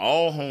 win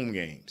all home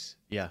games.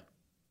 Yeah.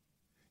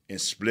 And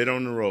split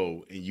on the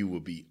road, and you will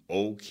be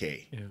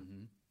okay. Yeah.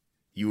 Mm-hmm.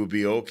 You will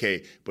be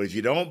okay. But if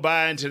you don't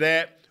buy into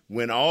that,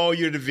 win all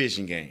your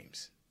division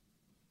games.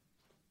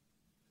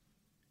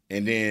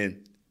 And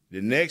then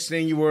the next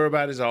thing you worry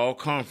about is all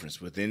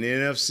conference within the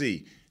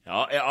NFC.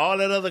 All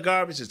that other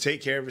garbage will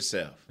take care of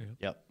itself.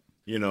 Yep.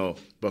 You know,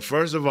 but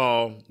first of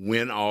all,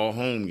 win all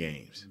home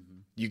games. Mm-hmm.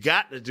 You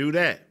got to do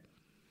that.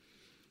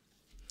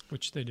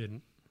 Which they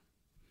didn't.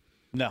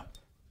 No.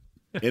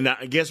 And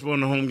I guess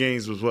one of the home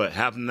games was what?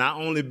 Happened not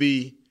only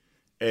be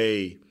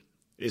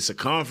it's a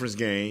conference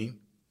game,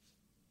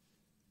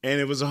 and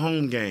it was a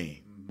home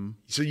game. Mm-hmm.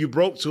 So you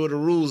broke two of the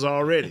rules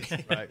already.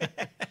 Right.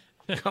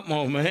 Come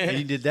on, man. And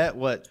you did that,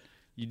 what?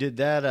 You did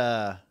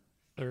that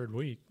third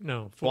week.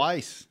 No.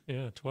 Twice.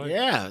 Yeah, twice.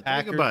 Yeah,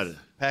 think about it.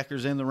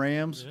 Packers and the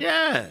Rams.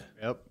 Yeah.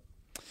 Yep.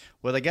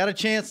 Well, they got a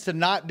chance to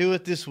not do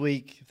it this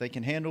week. If they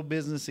can handle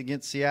business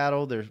against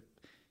Seattle,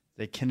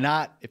 they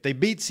cannot. If they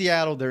beat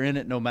Seattle, they're in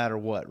it no matter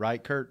what,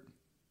 right, Kurt?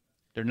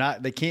 They're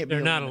not. They can't.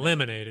 They're not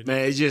eliminated.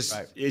 Man, it's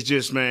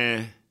just, man.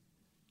 If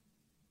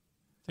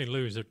they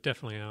lose, they're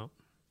definitely out.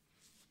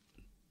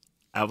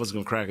 I was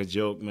gonna crack a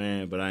joke,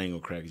 man, but I ain't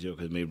gonna crack a joke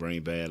because it may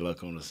bring bad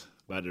luck on us.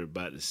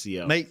 About to see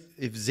out. Mate,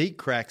 if Zeke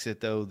cracks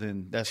it though,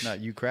 then that's not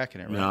you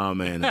cracking it, right? No,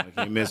 man, I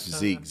can't mess with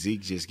Zeke.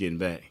 Zeke's just getting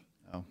back.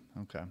 Oh,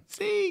 okay.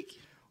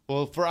 Zeke.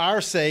 Well, for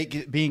our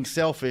sake, being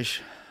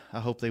selfish, I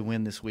hope they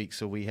win this week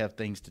so we have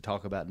things to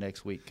talk about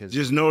next week. Cause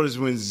just notice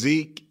when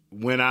Zeke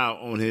went out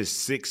on his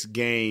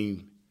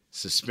 6-game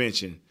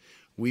suspension,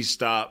 we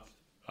stopped.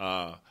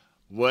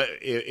 What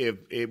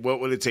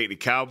would it take the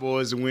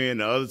Cowboys to win?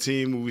 The other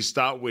team, we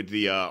stopped with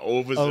the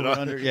overs and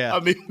under. Yeah,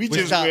 I mean,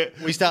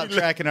 we stopped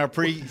tracking our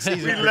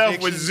preseason. We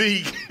left with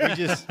Zeke. we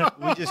just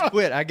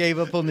quit. I gave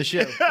up on the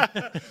show.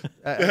 I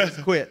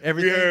just quit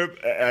everything.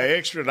 An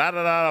extra La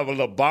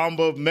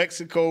Bamba,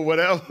 Mexico,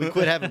 whatever. We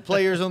quit having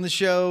players on the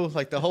show.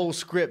 Like the whole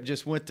script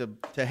just went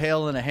to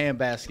hell in a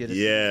handbasket.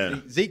 Yeah,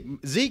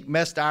 Zeke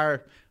messed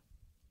our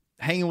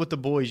hanging with the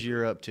boys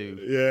year up to.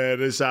 Yeah,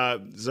 this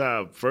is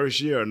our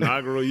first year,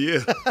 inaugural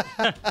year.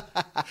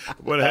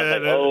 What's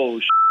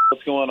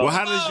going on? Well,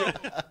 how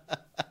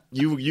did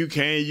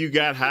you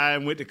got high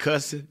and went to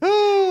cussing?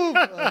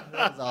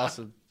 That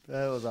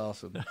was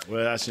awesome.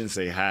 Well, I shouldn't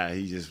say high.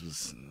 He just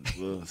was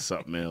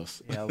something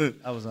else. Yeah,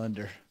 I was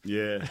under.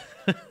 Yeah.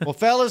 Well,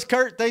 fellas,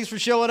 Kurt, thanks for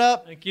showing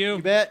up. Thank you.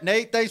 You bet.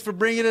 Nate, thanks for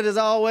bringing it as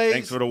always.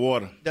 Thanks for the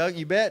water. Doug,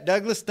 you bet.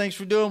 Douglas, thanks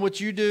for doing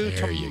what you do.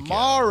 There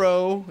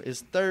Tomorrow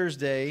is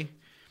Thursday.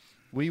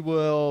 We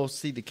will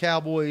see the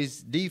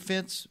Cowboys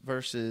defense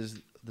versus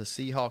the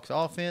Seahawks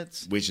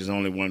offense. Which is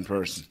only one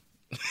person.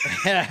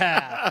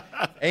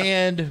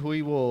 And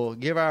we will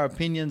give our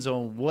opinions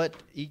on what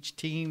each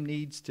team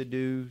needs to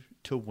do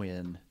to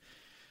win.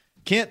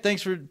 Kent,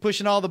 thanks for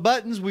pushing all the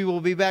buttons. We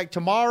will be back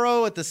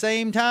tomorrow at the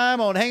same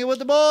time on Hanging with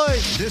the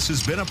Boys. This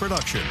has been a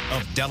production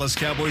of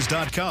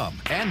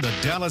DallasCowboys.com and the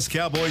Dallas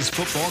Cowboys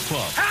Football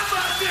Club.